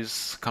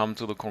studies come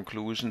to the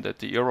conclusion that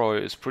the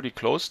EROI is pretty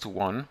close to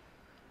 1,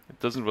 it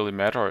doesn't really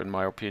matter in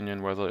my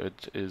opinion whether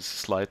it is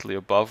slightly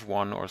above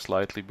 1 or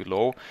slightly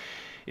below.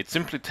 It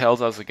simply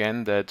tells us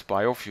again that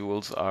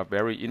biofuels are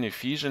very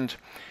inefficient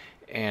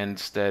and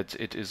that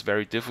it is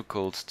very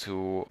difficult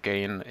to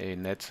gain a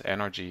net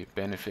energy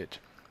benefit.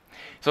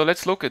 So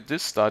let's look at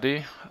this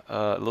study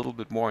a little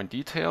bit more in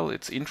detail.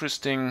 It's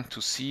interesting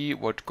to see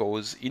what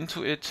goes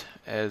into it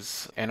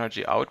as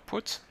energy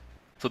output.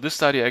 So this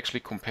study actually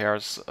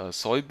compares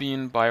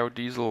soybean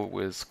biodiesel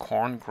with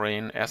corn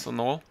grain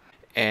ethanol,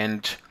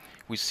 and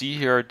we see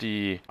here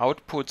the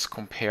outputs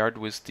compared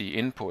with the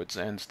inputs,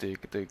 and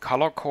the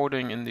color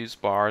coding in these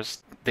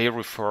bars, they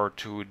refer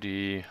to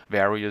the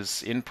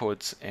various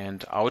inputs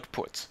and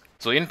outputs.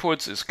 So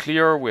inputs is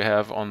clear, we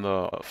have on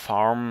the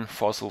farm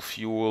fossil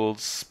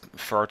fuels,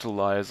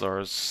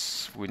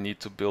 fertilizers, we need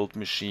to build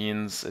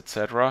machines,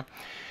 etc.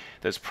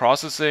 There's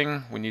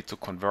processing, we need to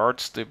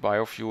convert the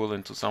biofuel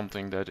into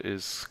something that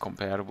is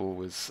compatible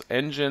with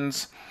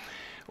engines,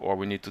 or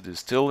we need to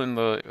distill in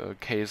the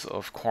case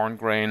of corn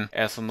grain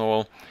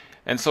ethanol,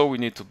 and so we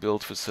need to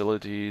build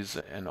facilities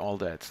and all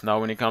that.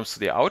 Now when it comes to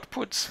the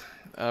outputs,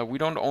 we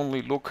don't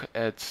only look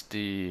at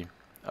the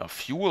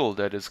fuel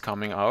that is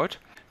coming out,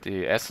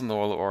 the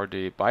ethanol or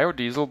the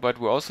biodiesel, but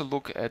we also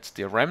look at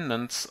the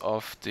remnants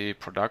of the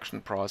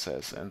production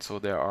process. And so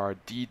there are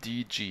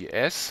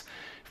DDGS.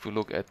 If we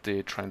look at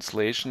the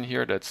translation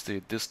here, that's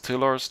the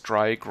distillers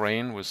dry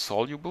grain with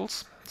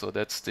solubles. So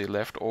that's the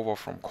leftover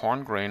from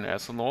corn grain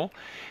ethanol.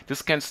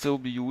 This can still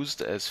be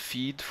used as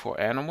feed for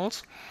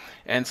animals.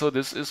 And so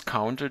this is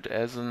counted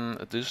as an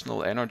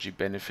additional energy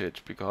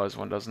benefit because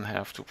one doesn't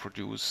have to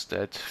produce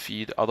that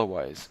feed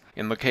otherwise.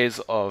 In the case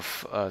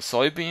of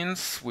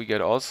soybeans, we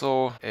get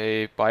also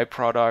a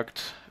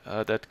byproduct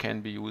that can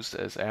be used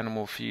as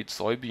animal feed,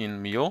 soybean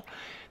meal.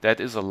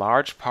 That is a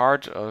large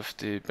part of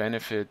the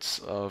benefits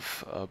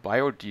of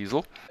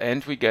biodiesel.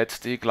 And we get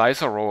the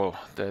glycerol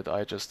that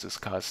I just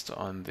discussed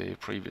on the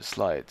previous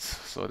slides.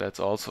 So that's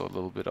also a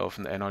little bit of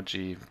an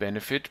energy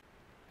benefit.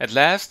 At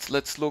last,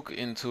 let's look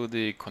into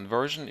the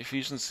conversion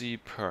efficiency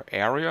per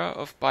area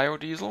of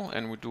biodiesel,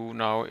 and we do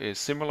now a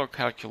similar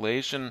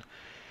calculation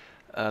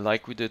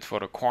like we did for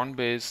the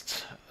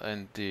corn-based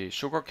and the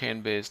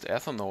sugarcane-based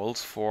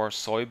ethanols for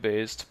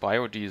soy-based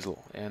biodiesel.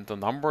 And the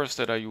numbers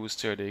that I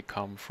used here, they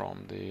come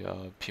from the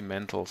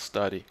Pimentel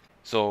study.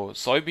 So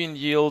soybean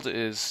yield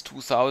is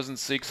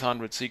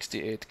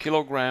 2,668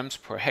 kilograms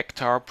per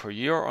hectare per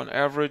year on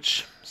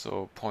average,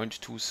 so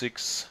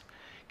 0.26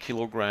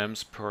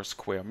 kilograms per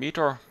square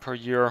meter per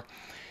year.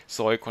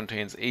 Soy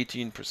contains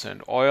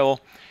 18% oil,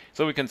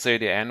 so we can say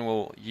the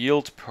annual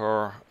yield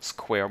per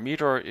square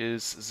meter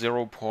is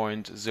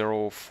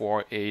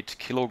 0.048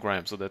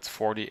 kilograms, so that's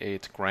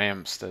 48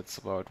 grams, that's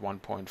about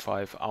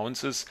 1.5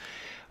 ounces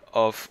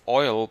of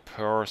oil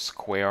per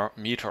square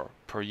meter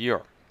per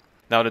year.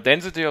 Now the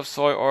density of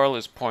soy oil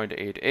is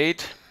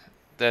 0.88,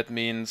 that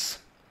means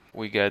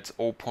we get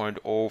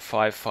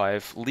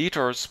 0.055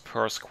 liters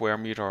per square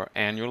meter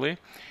annually.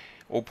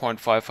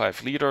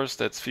 0.55 liters,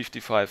 that's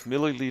 55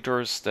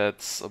 milliliters,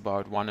 that's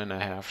about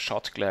 1.5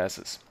 shot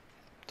glasses,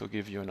 to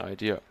give you an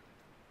idea.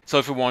 So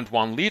if we want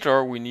 1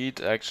 liter, we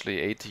need actually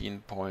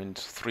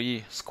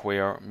 18.3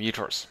 square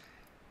meters.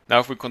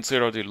 Now if we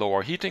consider the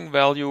lower heating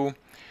value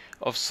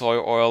of soy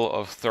oil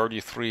of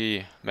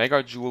 33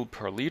 megajoule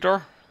per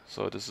liter,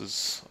 so this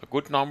is a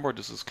good number,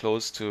 this is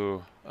close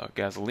to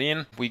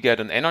gasoline. We get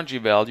an energy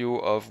value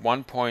of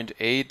 1.8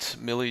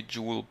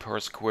 millijoule per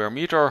square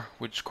meter,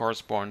 which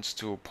corresponds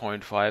to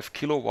 0.5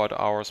 kilowatt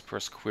hours per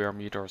square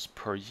meters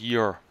per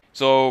year.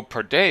 So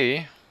per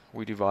day,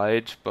 we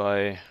divide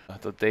by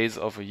the days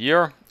of a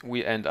year,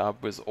 we end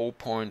up with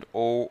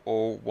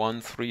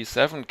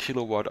 0.00137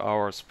 kilowatt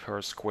hours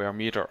per square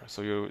meter.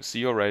 So you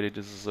see already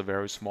this is a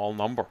very small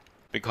number.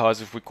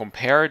 Because if we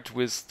compare it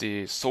with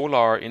the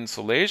solar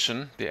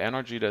insolation, the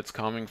energy that's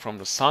coming from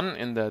the sun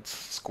in that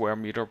square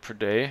meter per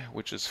day,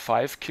 which is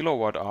 5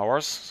 kilowatt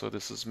hours, so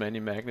this is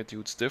many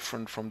magnitudes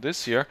different from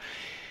this here,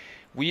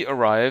 we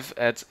arrive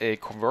at a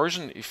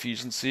conversion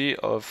efficiency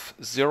of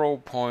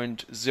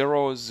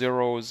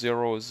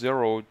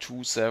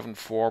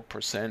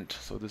 0.0000274%.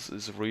 So this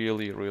is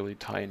really, really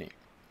tiny.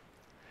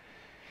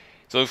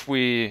 So if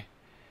we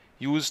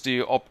use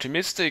the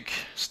optimistic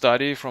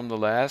study from the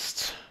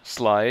last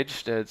slide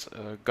that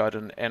got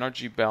an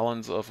energy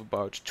balance of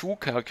about 2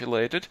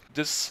 calculated,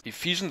 this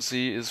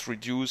efficiency is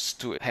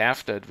reduced to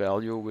half that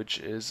value, which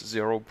is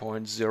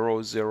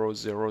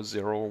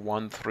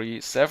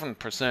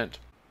 0.0000137%.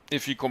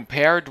 If you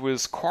compare it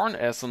with corn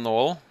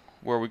ethanol,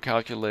 where we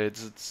calculate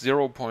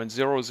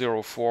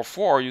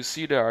 0.0044, you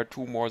see there are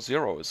 2 more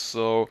zeros.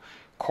 So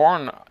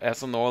corn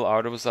ethanol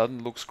out of a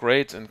sudden looks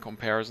great in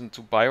comparison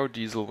to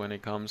biodiesel when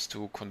it comes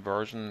to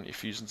conversion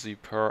efficiency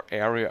per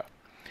area.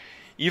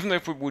 Even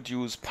if we would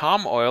use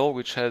palm oil,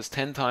 which has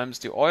 10 times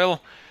the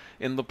oil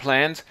in the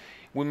plant,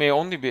 we may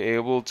only be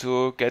able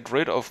to get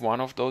rid of one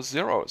of those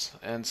zeros.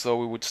 And so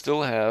we would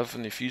still have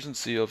an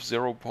efficiency of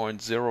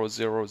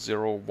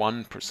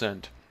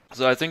 0.0001%.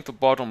 So I think the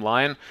bottom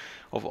line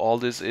of all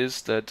this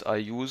is that I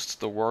used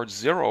the word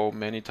zero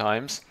many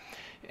times,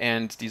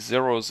 and these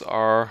zeros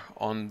are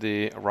on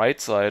the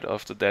right side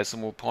of the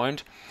decimal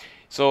point.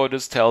 So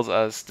this tells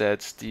us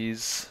that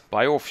these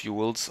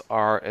biofuels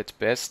are at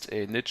best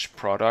a niche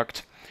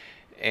product,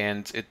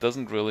 and it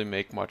doesn't really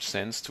make much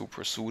sense to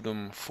pursue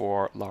them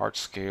for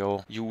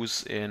large-scale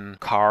use in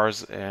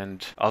cars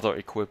and other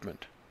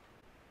equipment.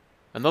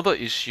 Another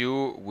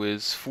issue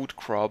with food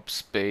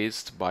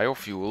crops-based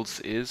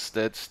biofuels is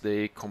that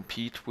they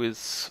compete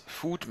with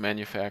food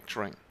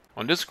manufacturing.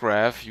 On this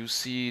graph you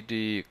see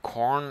the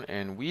corn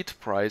and wheat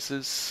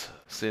prices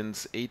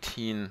since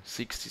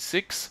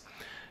 1866,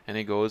 and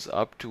it goes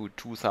up to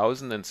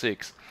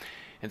 2006.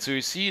 And so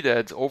you see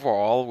that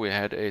overall we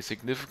had a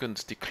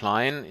significant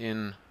decline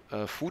in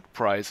food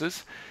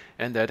prices,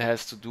 and that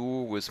has to do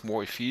with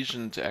more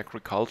efficient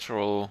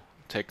agricultural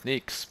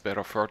techniques,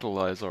 better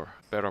fertilizer,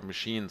 better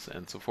machines,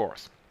 and so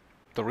forth.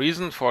 The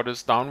reason for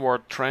this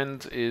downward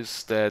trend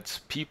is that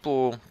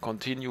people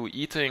continue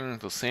eating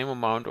the same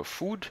amount of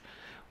food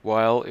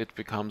while it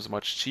becomes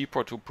much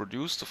cheaper to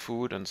produce the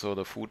food, and so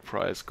the food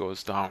price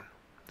goes down.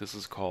 This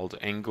is called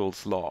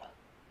Engel's law.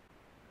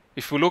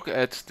 If we look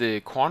at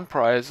the corn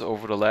price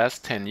over the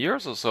last 10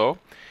 years or so,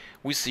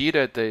 we see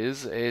that there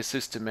is a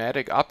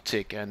systematic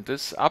uptick, and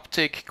this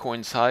uptick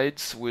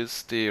coincides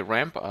with the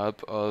ramp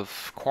up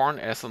of corn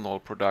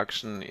ethanol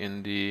production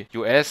in the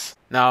US.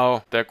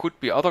 Now, there could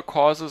be other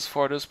causes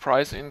for this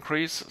price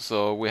increase,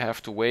 so we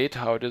have to wait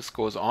how this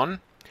goes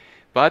on.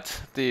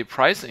 But the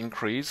price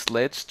increase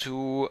led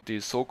to the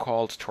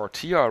so-called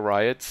tortilla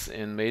riots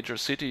in major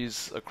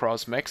cities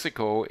across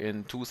Mexico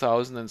in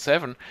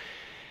 2007.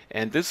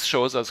 And this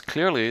shows us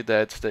clearly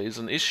that there is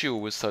an issue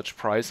with such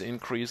price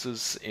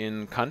increases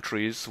in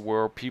countries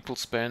where people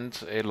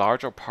spend a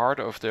larger part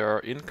of their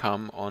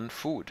income on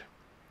food.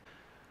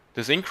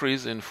 This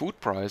increase in food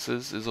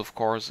prices is of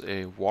course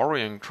a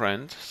worrying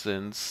trend,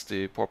 since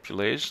the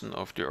population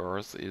of the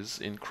Earth is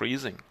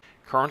increasing.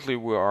 Currently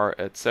we are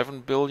at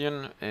 7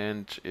 billion,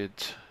 and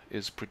it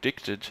is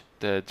predicted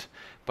that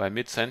by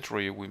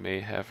mid-century we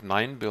may have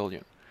 9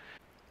 billion.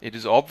 It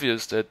is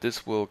obvious that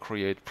this will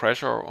create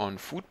pressure on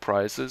food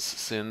prices,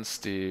 since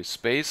the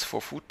space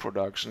for food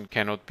production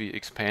cannot be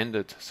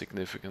expanded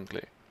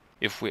significantly.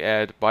 If we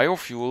add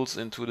biofuels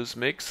into this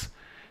mix,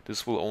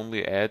 this will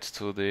only add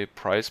to the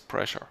price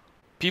pressure.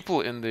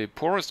 People in the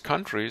poorest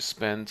countries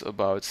spend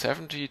about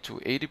 70 to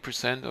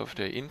 80% of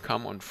their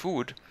income on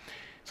food,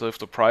 so if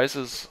the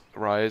prices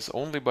rise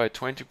only by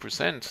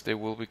 20%, they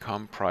will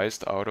become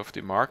priced out of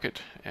the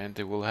market, and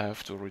they will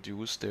have to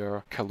reduce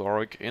their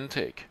caloric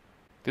intake.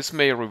 This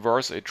may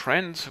reverse a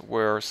trend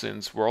where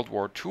since World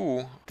War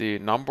II the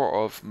number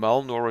of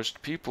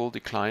malnourished people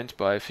declined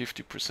by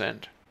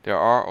 50%. There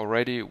are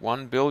already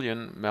 1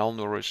 billion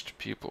malnourished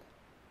people.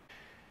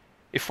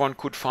 If one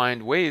could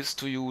find ways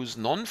to use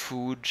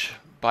non-food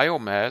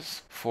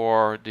biomass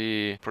for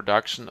the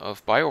production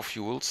of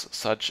biofuels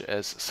such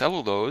as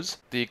cellulose,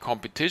 the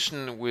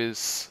competition with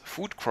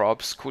food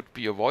crops could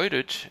be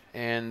avoided,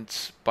 and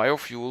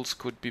biofuels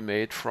could be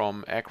made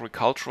from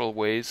agricultural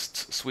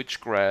waste,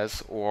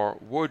 switchgrass, or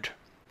wood.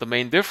 The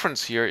main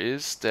difference here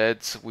is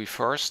that we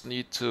first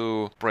need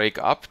to break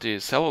up the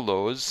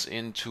cellulose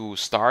into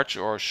starch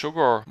or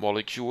sugar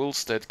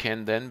molecules that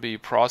can then be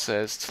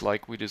processed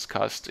like we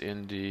discussed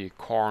in the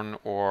corn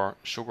or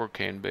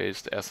sugarcane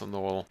based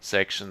ethanol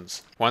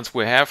sections. Once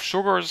we have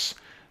sugars,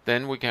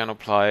 then we can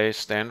apply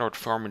standard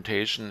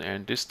fermentation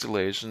and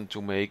distillation to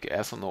make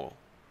ethanol.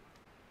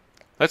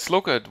 Let's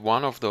look at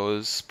one of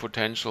those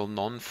potential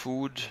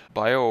non-food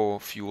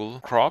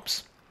biofuel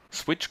crops,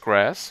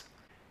 switchgrass.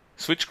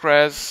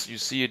 Switchgrass, you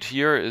see it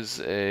here,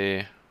 is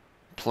a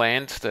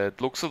plant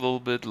that looks a little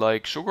bit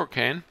like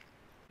sugarcane,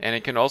 and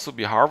it can also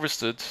be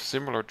harvested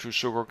similar to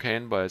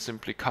sugarcane by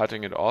simply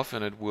cutting it off,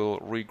 and it will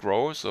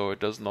regrow, so it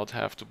does not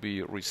have to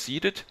be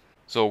reseeded.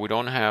 So we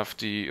don't have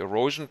the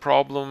erosion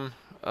problem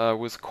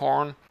with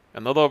corn.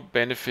 Another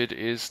benefit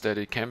is that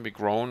it can be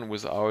grown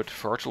without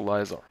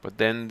fertilizer, but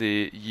then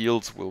the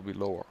yields will be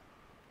lower.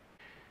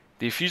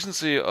 The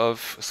efficiency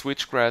of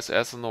switchgrass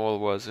ethanol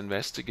was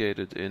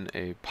investigated in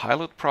a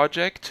pilot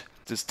project.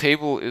 This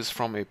table is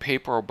from a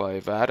paper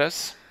by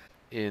Vadas.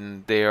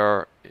 In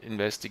their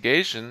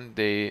investigation,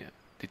 they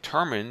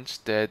determined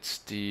that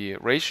the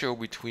ratio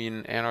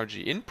between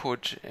energy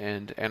input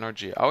and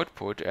energy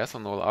output,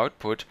 ethanol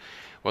output,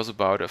 was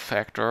about a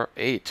factor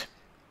 8.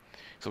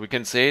 So we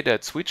can say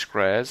that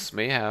switchgrass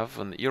may have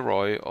an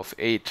EROI of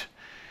 8.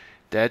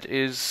 That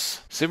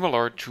is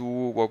similar to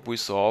what we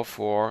saw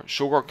for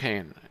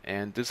sugarcane,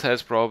 and this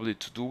has probably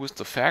to do with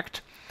the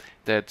fact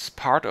that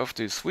part of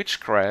the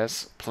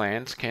switchgrass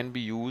plant can be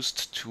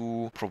used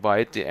to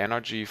provide the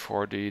energy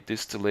for the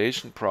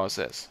distillation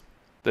process.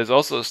 There's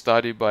also a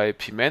study by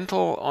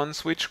Pimentel on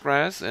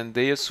switchgrass, and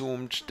they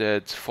assumed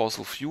that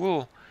fossil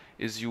fuel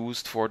is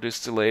used for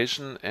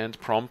distillation, and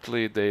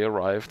promptly they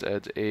arrived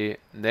at a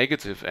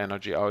negative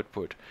energy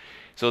output.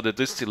 So the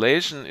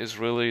distillation is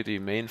really the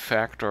main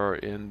factor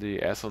in the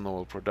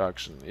ethanol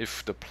production.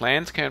 If the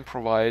plant can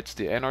provide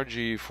the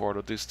energy for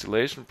the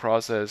distillation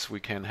process, we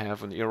can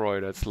have an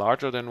EROI that's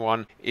larger than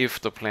 1. If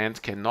the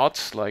plant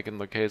cannot, like in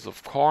the case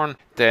of corn,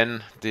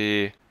 then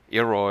the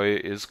EROI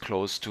is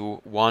close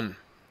to 1.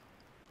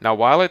 Now,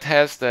 while it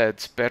has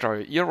that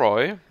better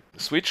EROI,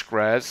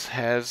 switchgrass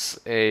has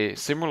a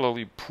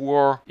similarly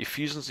poor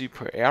efficiency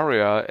per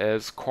area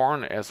as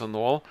corn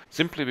ethanol,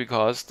 simply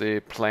because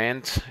the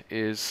plant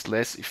is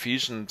less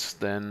efficient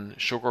than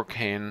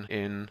sugarcane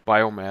in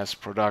biomass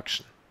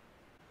production.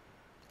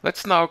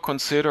 Let's now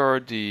consider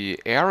the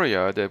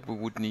area that we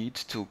would need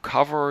to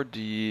cover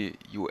the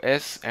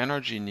US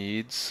energy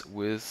needs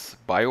with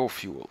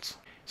biofuels.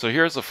 So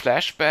here's a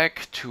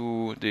flashback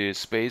to the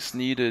space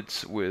needed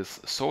with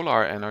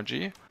solar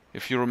energy.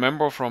 If you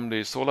remember from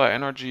the solar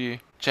energy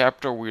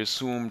chapter, we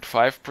assumed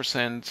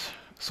 5%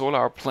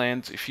 solar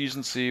plant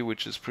efficiency,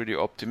 which is pretty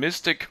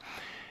optimistic.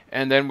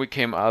 And then we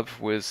came up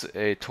with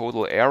a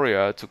total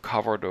area to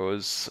cover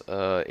those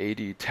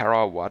 80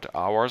 terawatt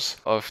hours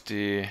of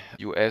the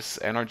US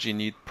energy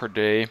need per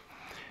day.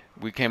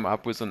 We came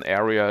up with an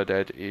area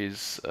that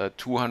is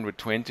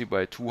 220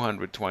 by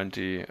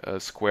 220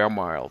 square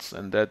miles,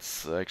 and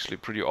that's actually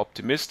pretty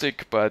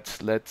optimistic, but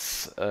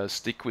let's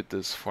stick with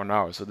this for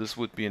now. So this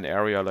would be an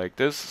area like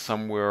this,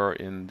 somewhere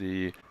in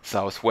the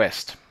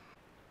southwest.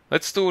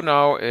 Let's do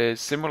now a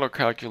similar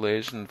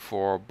calculation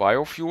for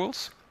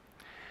biofuels.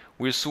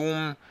 We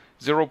assume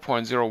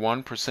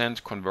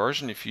 0.01%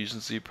 conversion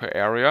efficiency per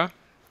area.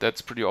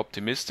 That's pretty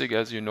optimistic.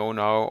 As you know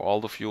now,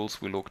 all the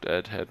fuels we looked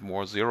at had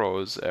more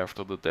zeros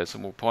after the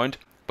decimal point.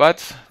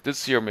 But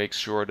this here makes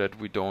sure that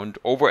we don't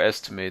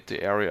overestimate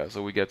the area,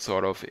 so we get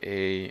sort of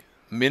a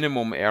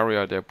minimum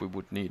area that we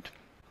would need.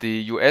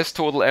 The US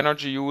total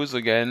energy use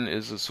again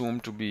is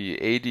assumed to be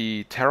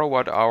 80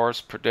 terawatt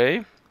hours per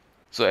day.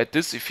 So at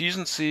this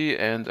efficiency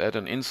and at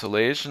an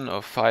insolation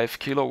of 5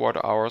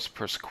 kilowatt hours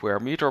per square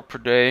meter per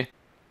day,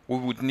 we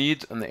would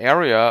need an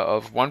area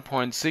of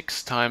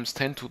 1.6 times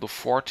 10 to the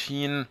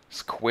 14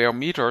 square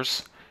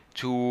meters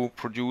to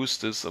produce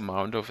this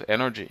amount of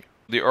energy.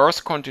 The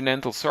Earth's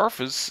continental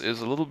surface is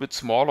a little bit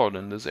smaller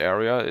than this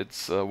area.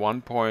 It's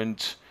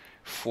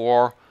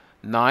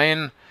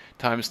 1.49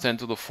 times 10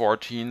 to the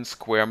 14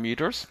 square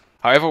meters.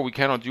 However, we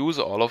cannot use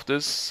all of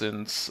this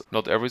since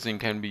not everything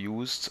can be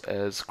used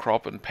as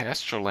crop and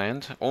pasture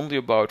land. Only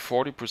about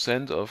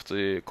 40% of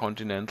the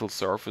continental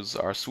surface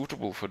are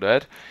suitable for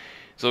that.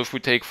 So if we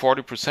take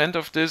 40%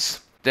 of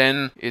this,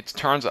 then it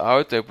turns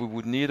out that we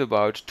would need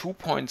about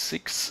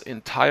 2.6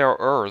 entire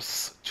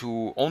Earths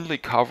to only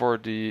cover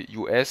the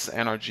US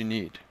energy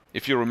need.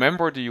 If you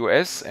remember, the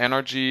US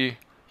energy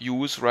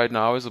use right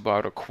now is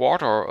about a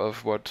quarter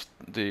of what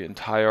the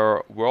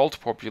entire world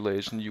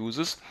population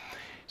uses.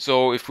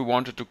 So if we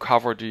wanted to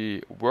cover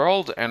the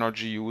world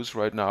energy use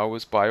right now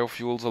with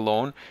biofuels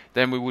alone,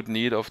 then we would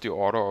need of the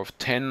order of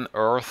 10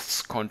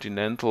 Earth's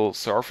continental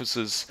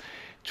surfaces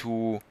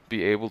to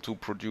be able to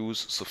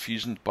produce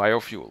sufficient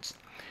biofuels.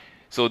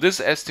 So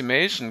this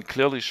estimation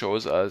clearly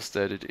shows us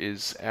that it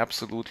is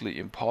absolutely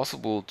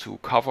impossible to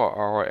cover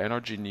our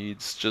energy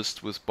needs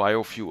just with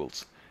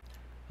biofuels.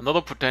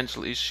 Another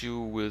potential issue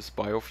with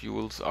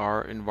biofuels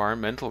are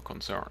environmental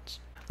concerns.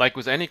 Like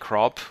with any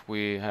crop,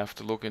 we have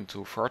to look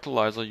into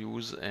fertilizer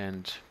use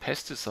and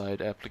pesticide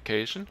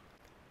application.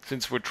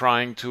 Since we're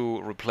trying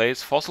to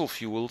replace fossil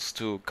fuels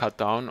to cut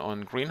down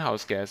on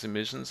greenhouse gas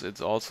emissions,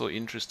 it's also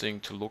interesting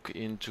to look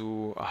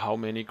into how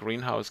many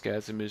greenhouse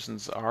gas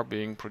emissions are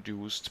being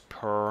produced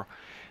per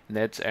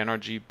net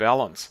energy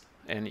balance,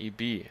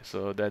 NEB.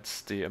 So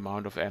that's the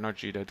amount of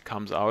energy that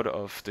comes out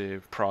of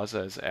the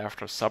process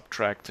after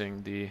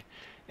subtracting the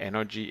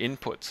energy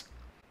inputs.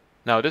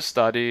 Now this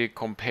study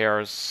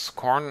compares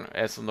corn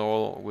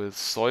ethanol with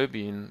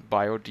soybean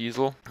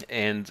biodiesel,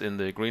 and in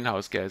the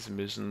greenhouse gas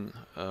emission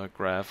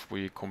graph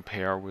we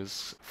compare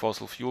with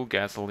fossil fuel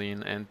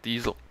gasoline and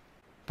diesel.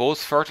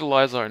 Both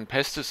fertilizer and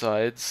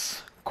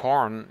pesticides,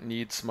 corn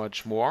needs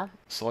much more.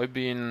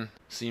 Soybean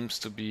seems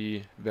to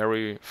be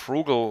very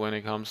frugal when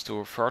it comes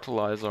to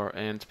fertilizer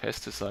and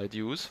pesticide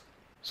use.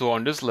 So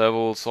on this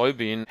level,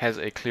 soybean has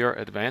a clear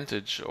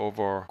advantage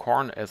over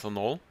corn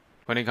ethanol.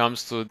 When it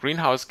comes to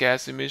greenhouse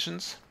gas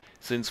emissions,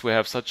 since we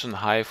have such a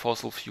high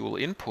fossil fuel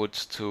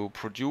input to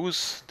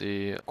produce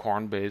the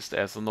corn-based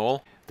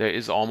ethanol, there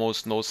is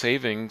almost no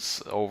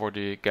savings over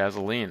the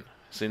gasoline.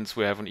 Since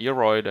we have an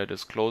EROI that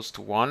is close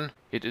to 1,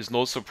 it is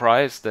no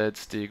surprise that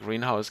the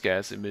greenhouse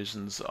gas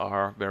emissions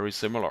are very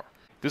similar.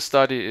 This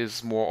study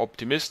is more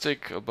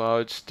optimistic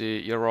about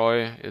the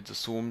EROI. It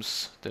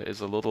assumes there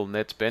is a little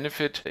net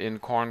benefit in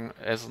corn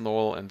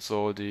ethanol, and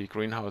so the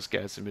greenhouse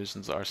gas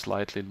emissions are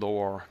slightly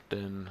lower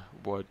than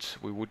what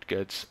we would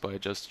get by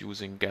just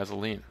using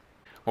gasoline.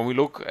 When we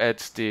look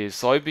at the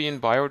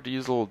soybean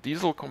biodiesel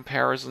diesel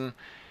comparison,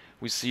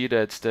 we see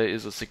that there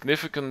is a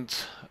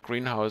significant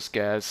greenhouse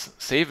gas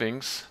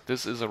savings.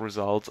 This is a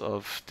result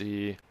of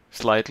the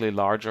slightly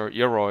larger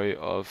EROI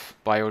of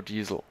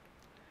biodiesel.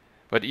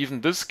 But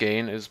even this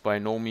gain is by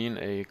no means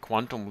a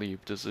quantum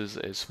leap. This is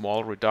a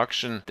small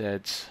reduction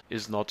that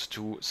is not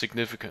too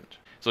significant.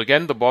 So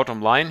again, the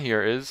bottom line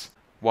here is,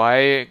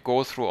 why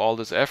go through all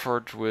this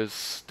effort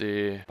with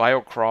the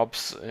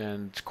biocrops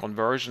and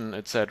conversion,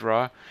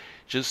 etc.,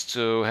 just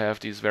to have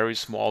these very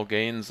small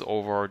gains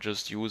over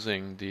just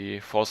using the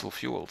fossil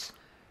fuels?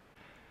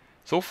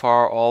 So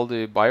far, all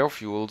the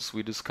biofuels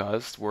we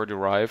discussed were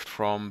derived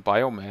from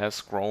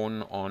biomass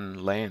grown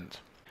on land.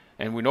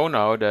 And we know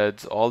now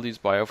that all these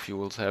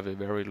biofuels have a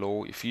very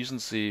low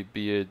efficiency,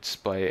 be it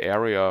by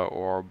area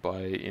or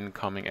by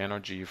incoming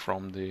energy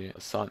from the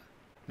sun.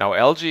 Now,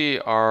 algae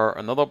are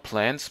another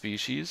plant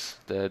species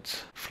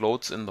that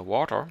floats in the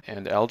water,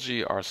 and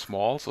algae are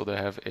small, so they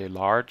have a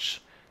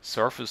large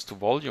surface to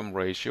volume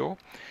ratio.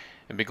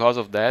 And because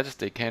of that,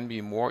 they can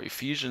be more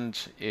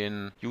efficient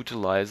in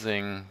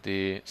utilizing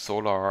the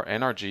solar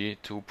energy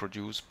to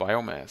produce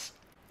biomass.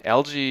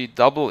 Algae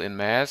double in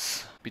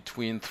mass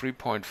between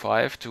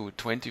 3.5 to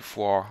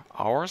 24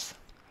 hours.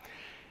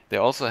 They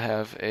also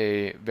have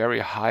a very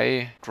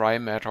high dry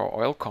matter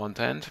oil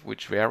content,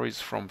 which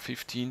varies from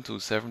 15 to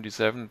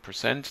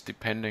 77%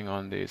 depending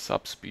on the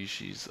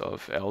subspecies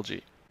of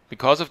algae.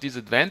 Because of these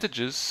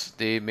advantages,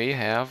 they may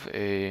have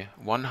a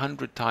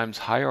 100 times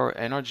higher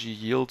energy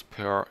yield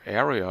per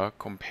area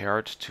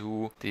compared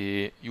to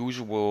the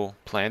usual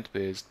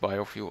plant-based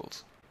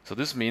biofuels. So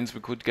this means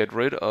we could get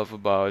rid of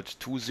about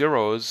 2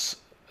 zeros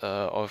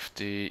of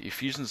the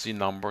efficiency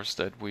numbers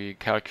that we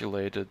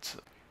calculated.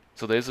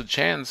 So there's a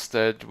chance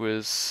that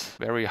with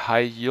very high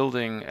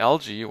yielding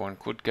algae one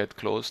could get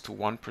close to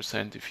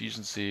 1%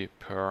 efficiency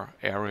per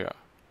area.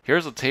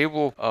 Here's a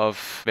table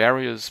of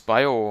various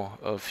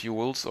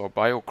biofuels or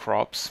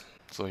biocrops.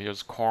 So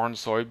here's corn,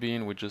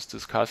 soybean, we just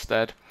discussed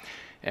that.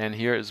 And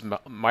here is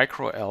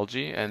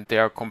microalgae, and they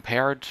are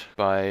compared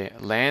by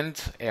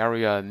land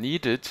area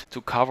needed to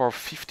cover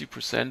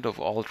 50% of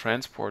all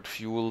transport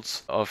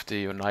fuels of the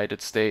United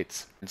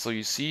States. And so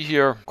you see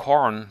here,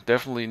 corn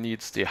definitely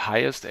needs the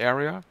highest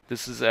area.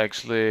 This is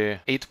actually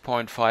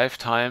 8.5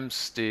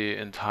 times the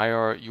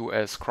entire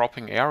US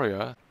cropping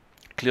area.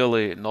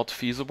 Clearly not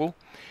feasible.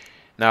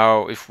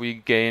 Now, if we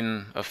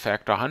gain a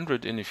factor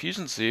 100 in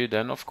efficiency,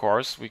 then of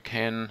course we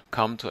can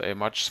come to a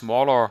much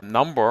smaller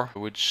number,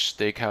 which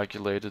they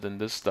calculated in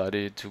this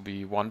study to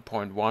be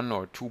 1.1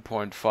 or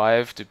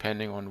 2.5,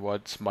 depending on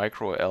what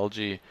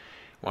microalgae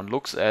one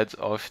looks at,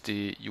 of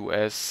the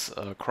US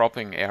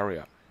cropping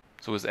area.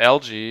 So with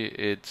algae,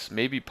 it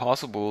may be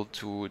possible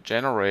to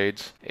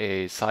generate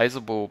a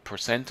sizable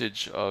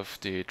percentage of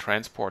the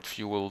transport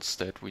fuels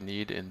that we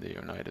need in the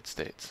United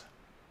States.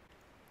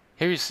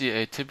 Here you see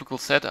a typical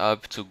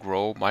setup to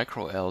grow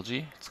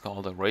microalgae. It's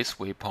called a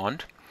raceway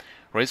pond.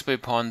 Raceway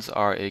ponds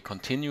are a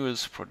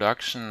continuous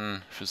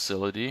production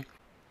facility.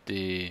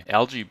 The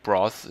algae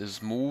broth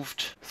is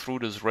moved through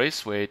this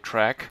raceway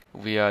track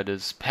via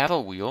this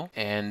paddle wheel,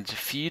 and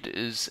feed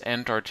is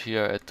entered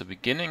here at the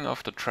beginning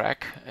of the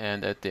track,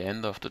 and at the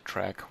end of the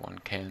track one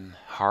can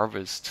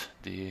harvest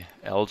the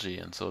algae,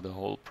 and so the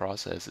whole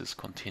process is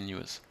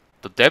continuous.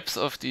 The depth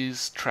of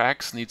these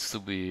tracks needs to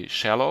be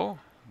shallow,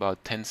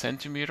 about 10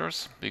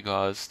 centimeters,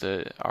 because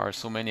there are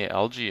so many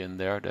algae in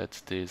there that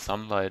the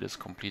sunlight is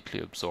completely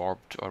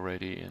absorbed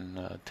already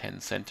in 10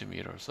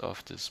 centimeters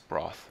of this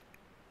broth.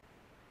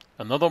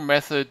 Another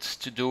method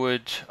to do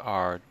it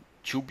are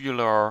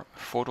tubular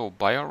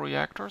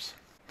photobioreactors.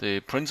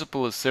 The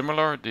principle is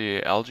similar.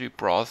 The algae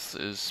broth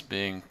is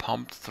being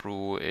pumped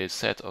through a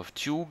set of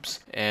tubes,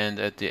 and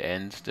at the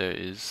end there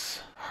is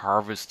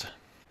harvest.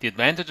 The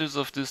advantages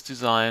of this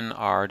design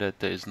are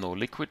that there is no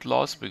liquid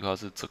loss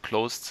because it's a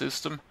closed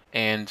system,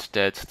 and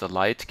that the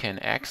light can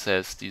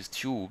access these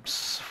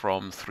tubes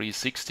from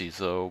 360.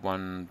 So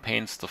one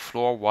paints the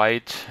floor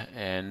white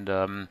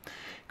and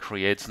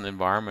creates an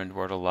environment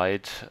where the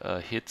light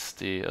hits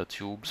the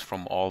tubes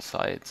from all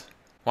sides.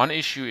 One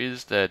issue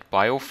is that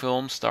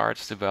biofilm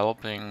starts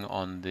developing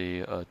on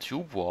the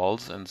tube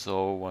walls, and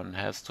so one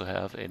has to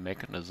have a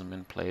mechanism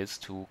in place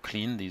to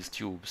clean these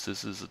tubes.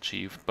 This is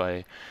achieved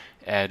by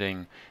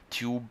adding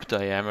tube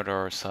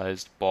diameter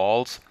sized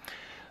balls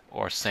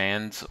or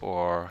sand,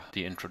 or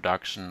the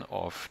introduction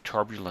of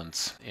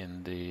turbulence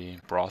in the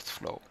broth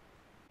flow.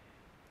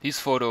 These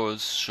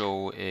photos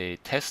show a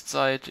test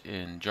site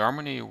in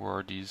Germany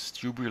where these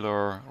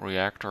tubular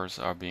reactors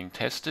are being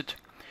tested.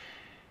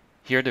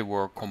 Here they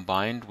were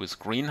combined with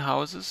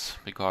greenhouses,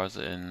 because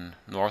in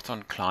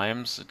northern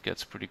climes it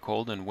gets pretty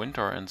cold in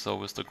winter, and so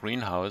with the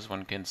greenhouse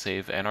one can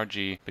save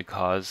energy,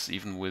 because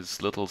even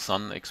with little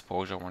sun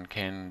exposure one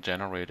can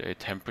generate a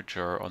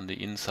temperature on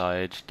the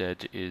inside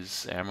that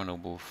is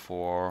amenable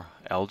for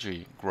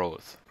algae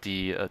growth.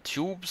 The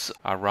tubes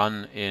are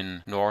run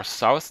in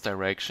north-south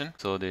direction,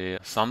 so the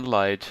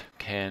sunlight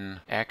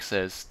can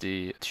access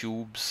the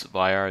tubes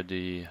via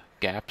the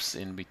gaps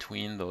in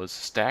between those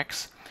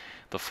stacks.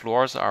 The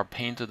floors are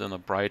painted in a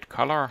bright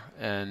color,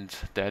 and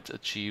that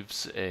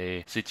achieves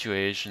a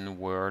situation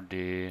where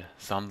the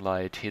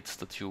sunlight hits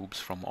the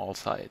tubes from all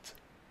sides.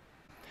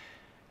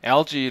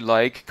 Algae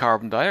like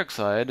carbon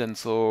dioxide, and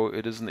so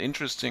it is an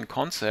interesting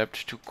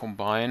concept to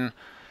combine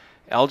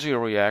algae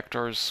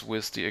reactors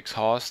with the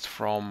exhaust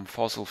from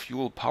fossil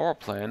fuel power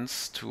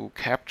plants to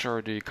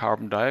capture the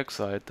carbon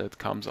dioxide that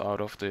comes out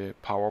of the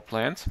power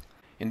plants.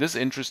 In this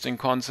interesting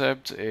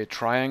concept, a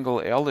triangle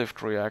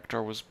airlift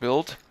reactor was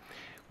built,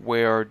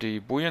 where the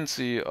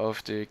buoyancy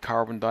of the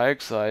carbon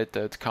dioxide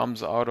that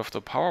comes out of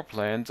the power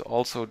plant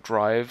also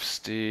drives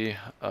the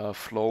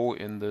flow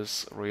in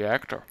this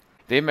reactor.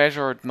 They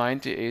measured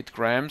 98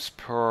 grams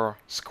per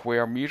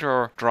square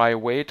meter dry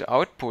weight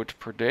output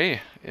per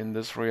day in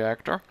this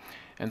reactor.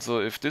 And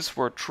so if this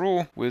were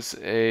true with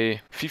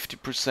a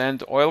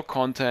 50% oil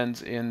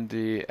content in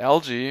the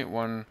algae,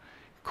 one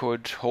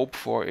could hope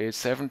for a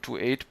 7 to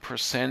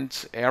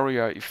 8%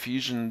 area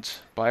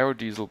efficient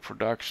biodiesel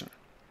production.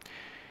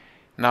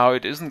 Now,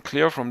 it isn't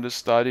clear from this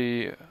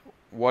study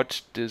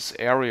what this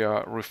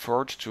area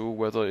referred to,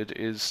 whether it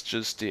is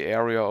just the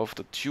area of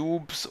the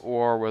tubes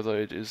or whether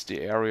it is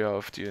the area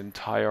of the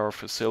entire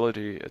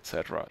facility,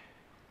 etc.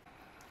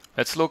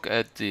 Let's look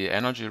at the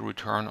energy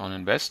return on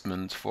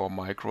investment for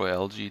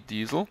microalgae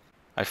diesel.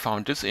 I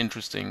found this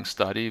interesting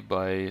study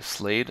by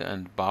Slade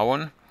and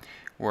Bowen,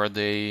 where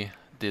they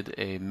did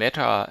a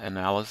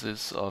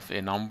meta-analysis of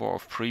a number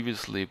of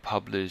previously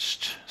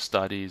published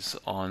studies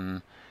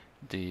on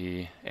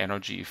the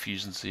energy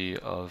efficiency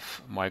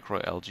of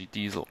microalgae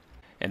diesel.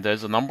 And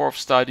there's a number of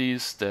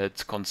studies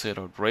that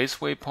considered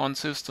raceway pond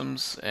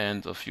systems,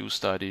 and a few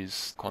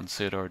studies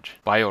considered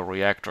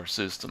bioreactor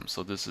systems.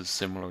 So this is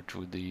similar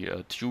to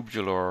the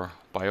tubular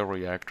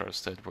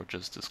bioreactors that were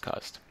just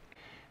discussed.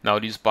 Now,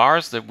 these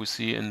bars that we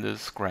see in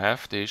this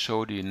graph, they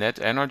show the net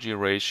energy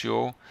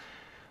ratio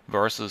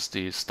versus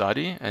the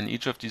study, and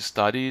each of these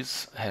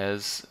studies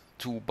has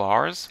two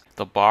bars.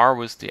 The bar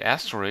with the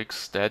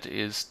asterisk, that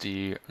is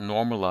the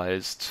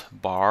normalized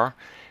bar.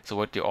 So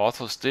what the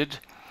authors did,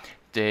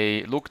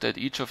 they looked at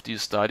each of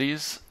these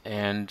studies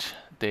and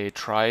they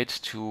tried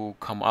to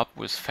come up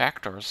with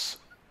factors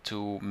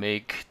to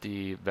make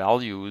the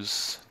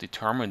values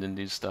determined in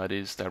these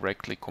studies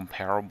directly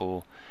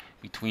comparable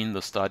between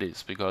the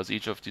studies, because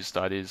each of these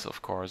studies,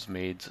 of course,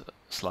 made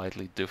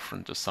slightly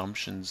different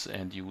assumptions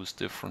and used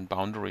different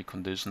boundary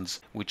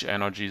conditions, which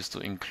energies to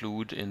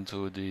include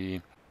into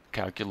the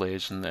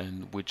calculation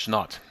and which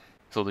not.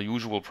 So the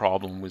usual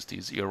problem with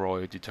these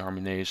EROI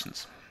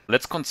determinations.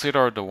 Let's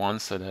consider the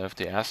ones that have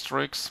the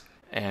asterisks.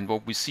 And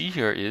what we see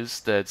here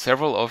is that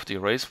several of the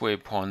raceway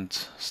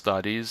pond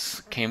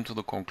studies came to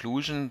the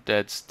conclusion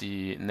that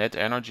the net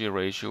energy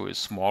ratio is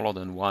smaller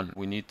than 1.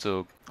 We need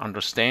to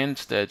understand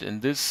that in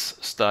this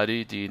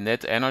study the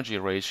net energy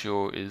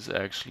ratio is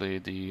actually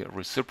the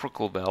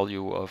reciprocal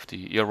value of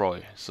the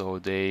EROI. So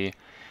they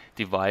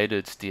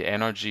divided the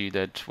energy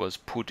that was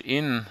put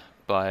in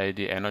by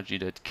the energy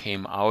that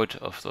came out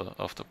of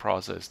the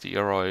process. The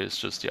EROI is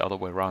just the other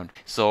way around.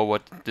 So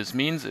what this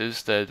means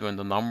is that when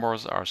the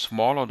numbers are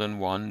smaller than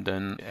 1,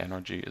 then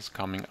energy is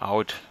coming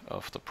out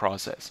of the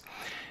process.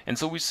 And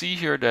so we see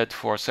here that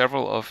for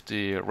several of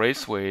the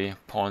raceway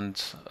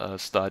pond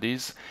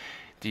studies,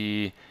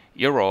 the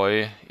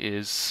EROI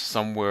is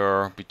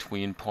somewhere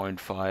between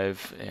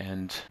 0.5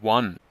 and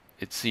 1.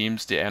 It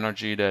seems the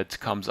energy that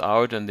comes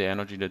out and the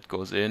energy that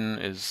goes in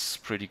is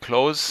pretty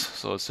close,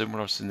 so a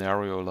similar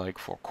scenario like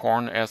for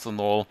corn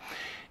ethanol.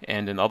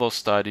 And in other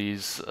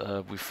studies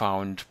we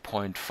found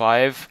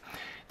 0.5.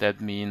 That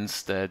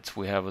means that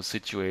we have a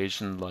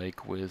situation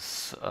like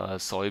with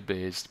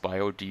soy-based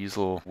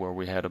biodiesel, where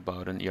we had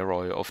about an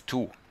EROI of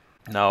 2.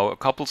 Now, a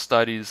couple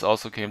studies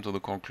also came to the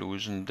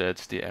conclusion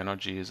that the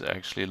energy is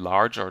actually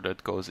larger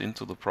that goes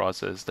into the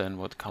process than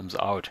what comes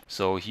out.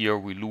 So here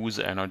we lose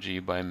energy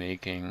by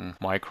making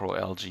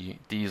microalgae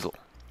diesel.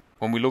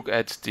 When we look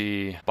at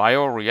the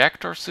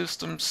bioreactor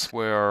systems,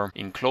 where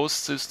enclosed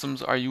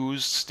systems are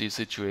used, the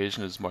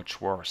situation is much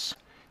worse.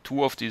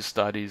 Two of these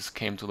studies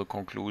came to the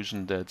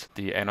conclusion that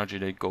the energy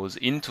that goes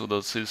into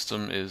the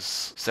system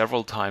is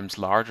several times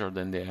larger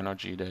than the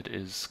energy that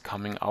is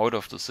coming out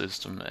of the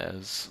system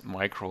as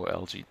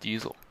microalgae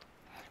diesel.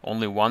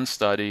 Only one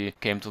study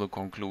came to the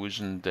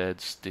conclusion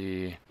that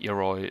the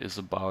EROI is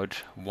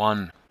about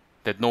 1,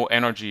 that no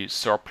energy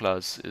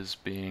surplus is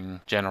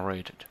being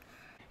generated.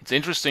 It's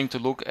interesting to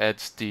look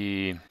at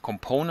the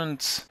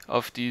components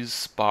of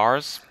these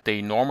bars.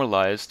 They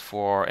normalized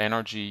for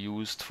energy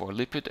used for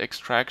lipid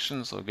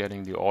extraction, so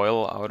getting the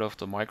oil out of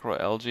the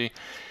microalgae.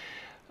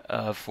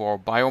 for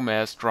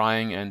biomass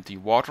drying and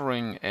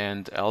dewatering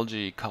and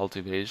algae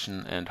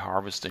cultivation and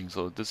harvesting.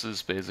 So this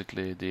is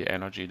basically the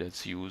energy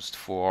that's used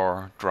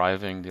for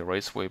driving the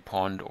raceway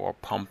pond or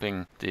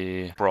pumping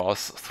the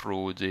broth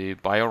through the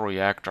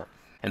bioreactor.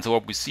 And so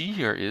what we see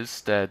here is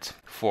that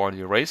for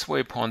the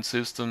raceway pond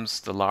systems,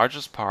 the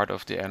largest part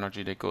of the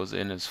energy that goes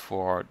in is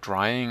for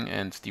drying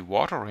and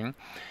dewatering,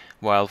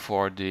 while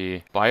for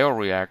the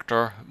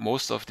bioreactor,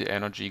 most of the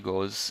energy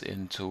goes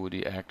into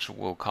the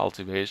actual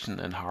cultivation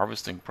and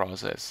harvesting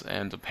process.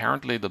 And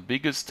apparently the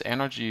biggest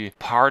energy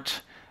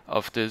part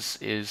of this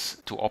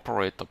is to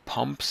operate the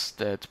pumps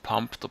that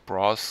pump the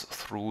broth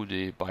through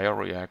the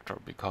bioreactor,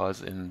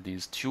 because in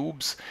these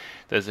tubes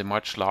there's a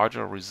much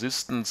larger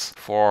resistance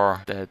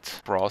for that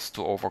broth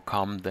to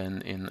overcome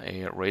than in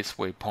a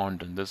raceway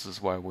pond, and this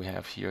is why we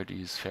have here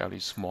these fairly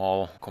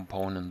small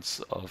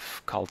components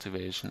of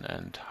cultivation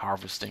and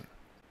harvesting.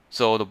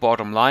 So the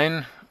bottom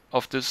line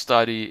of this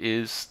study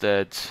is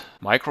that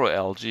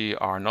microalgae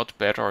are not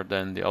better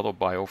than the other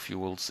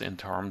biofuels in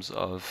terms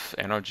of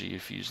energy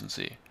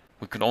efficiency.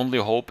 We can only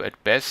hope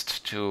at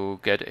best to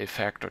get a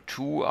factor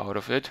 2 out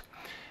of it,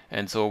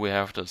 and so we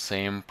have the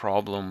same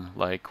problem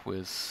like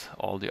with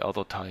all the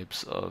other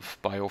types of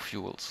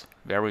biofuels.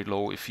 Very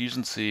low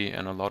efficiency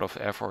and a lot of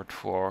effort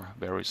for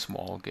very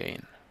small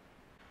gain.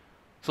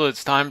 So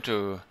it's time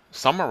to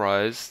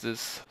summarize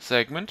this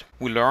segment.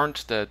 We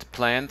learned that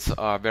plants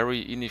are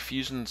very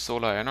inefficient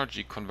solar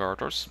energy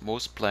converters.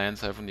 Most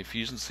plants have an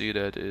efficiency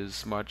that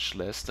is much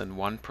less than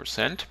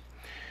 1%.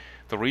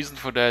 The reason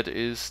for that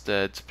is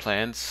that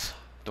plants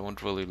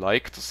don't really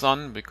like the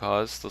sun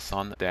because the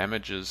sun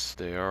damages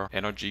their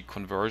energy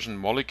conversion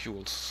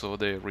molecules. So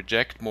they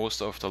reject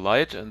most of the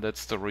light, and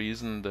that's the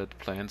reason that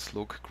plants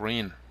look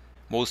green.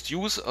 Most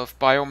use of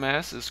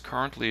biomass is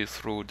currently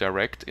through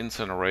direct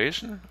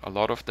incineration. A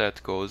lot of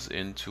that goes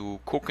into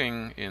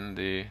cooking in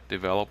the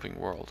developing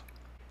world.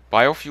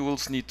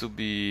 Biofuels need to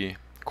be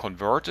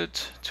converted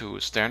to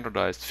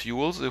standardized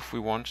fuels if we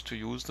want to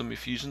use them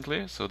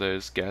efficiently. So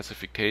there's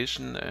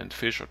gasification and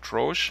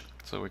Fischer-Tropsch,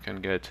 so we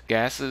can get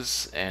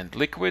gases and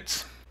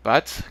liquids.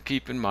 But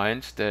keep in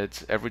mind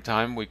that every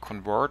time we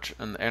convert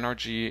an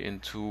energy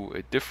into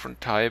a different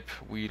type,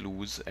 we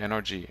lose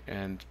energy,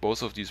 and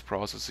both of these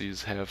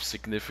processes have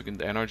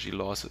significant energy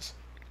losses.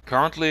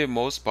 Currently,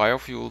 most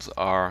biofuels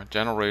are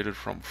generated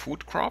from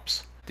food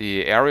crops.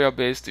 The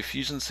area-based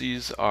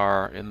efficiencies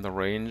are in the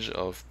range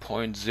of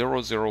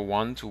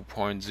 0.001 to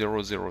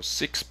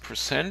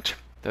 0.006%.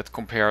 That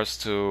compares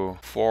to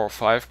 4 or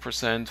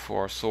 5%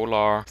 for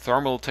solar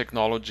thermal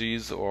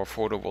technologies or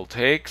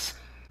photovoltaics.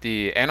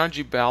 The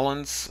energy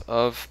balance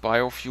of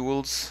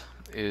biofuels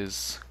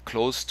is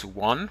close to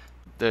 1.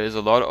 There is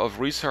a lot of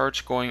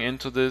research going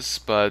into this,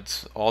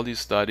 but all these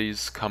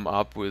studies come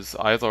up with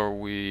either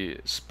we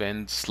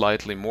spend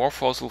slightly more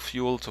fossil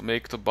fuel to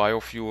make the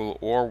biofuel,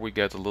 or we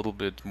get a little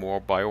bit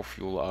more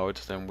biofuel out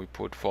than we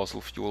put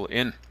fossil fuel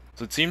in.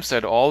 So it seems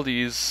that all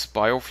these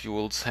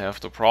biofuels have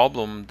the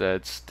problem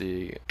that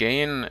the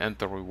gain and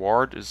the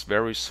reward is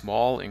very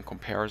small in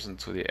comparison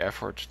to the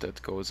effort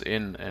that goes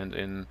in, and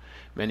in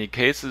many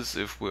cases,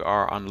 if we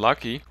are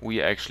unlucky,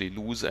 we actually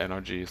lose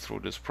energy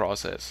through this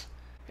process.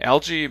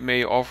 Algae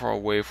may offer a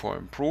way for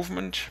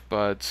improvement,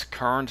 but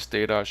current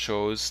data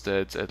shows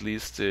that at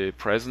least the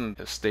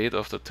present state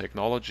of the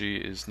technology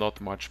is not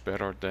much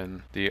better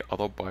than the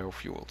other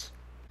biofuels.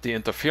 The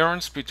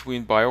interference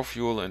between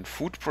biofuel and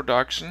food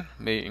production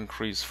may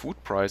increase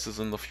food prices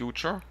in the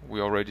future.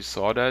 We already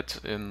saw that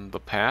in the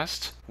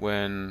past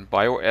when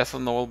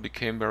bioethanol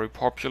became very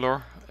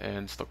popular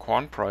and the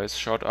corn price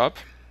shot up.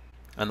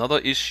 Another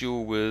issue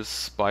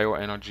with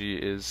bioenergy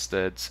is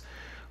that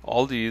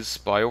all these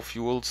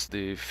biofuels,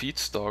 the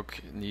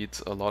feedstock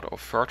needs a lot of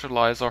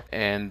fertilizer,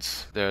 and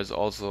there's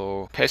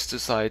also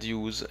pesticide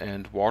use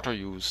and water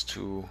use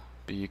to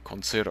be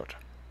considered.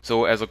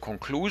 So as a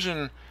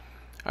conclusion,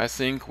 I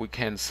think we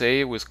can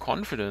say with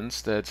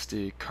confidence that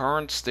the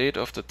current state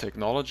of the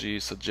technology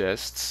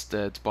suggests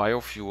that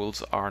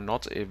biofuels are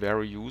not a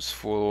very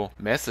useful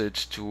method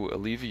to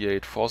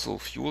alleviate fossil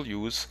fuel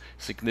use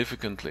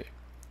significantly.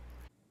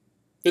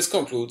 This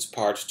concludes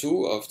part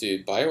 2 of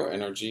the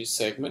bioenergy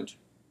segment.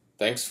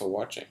 Thanks for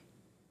watching.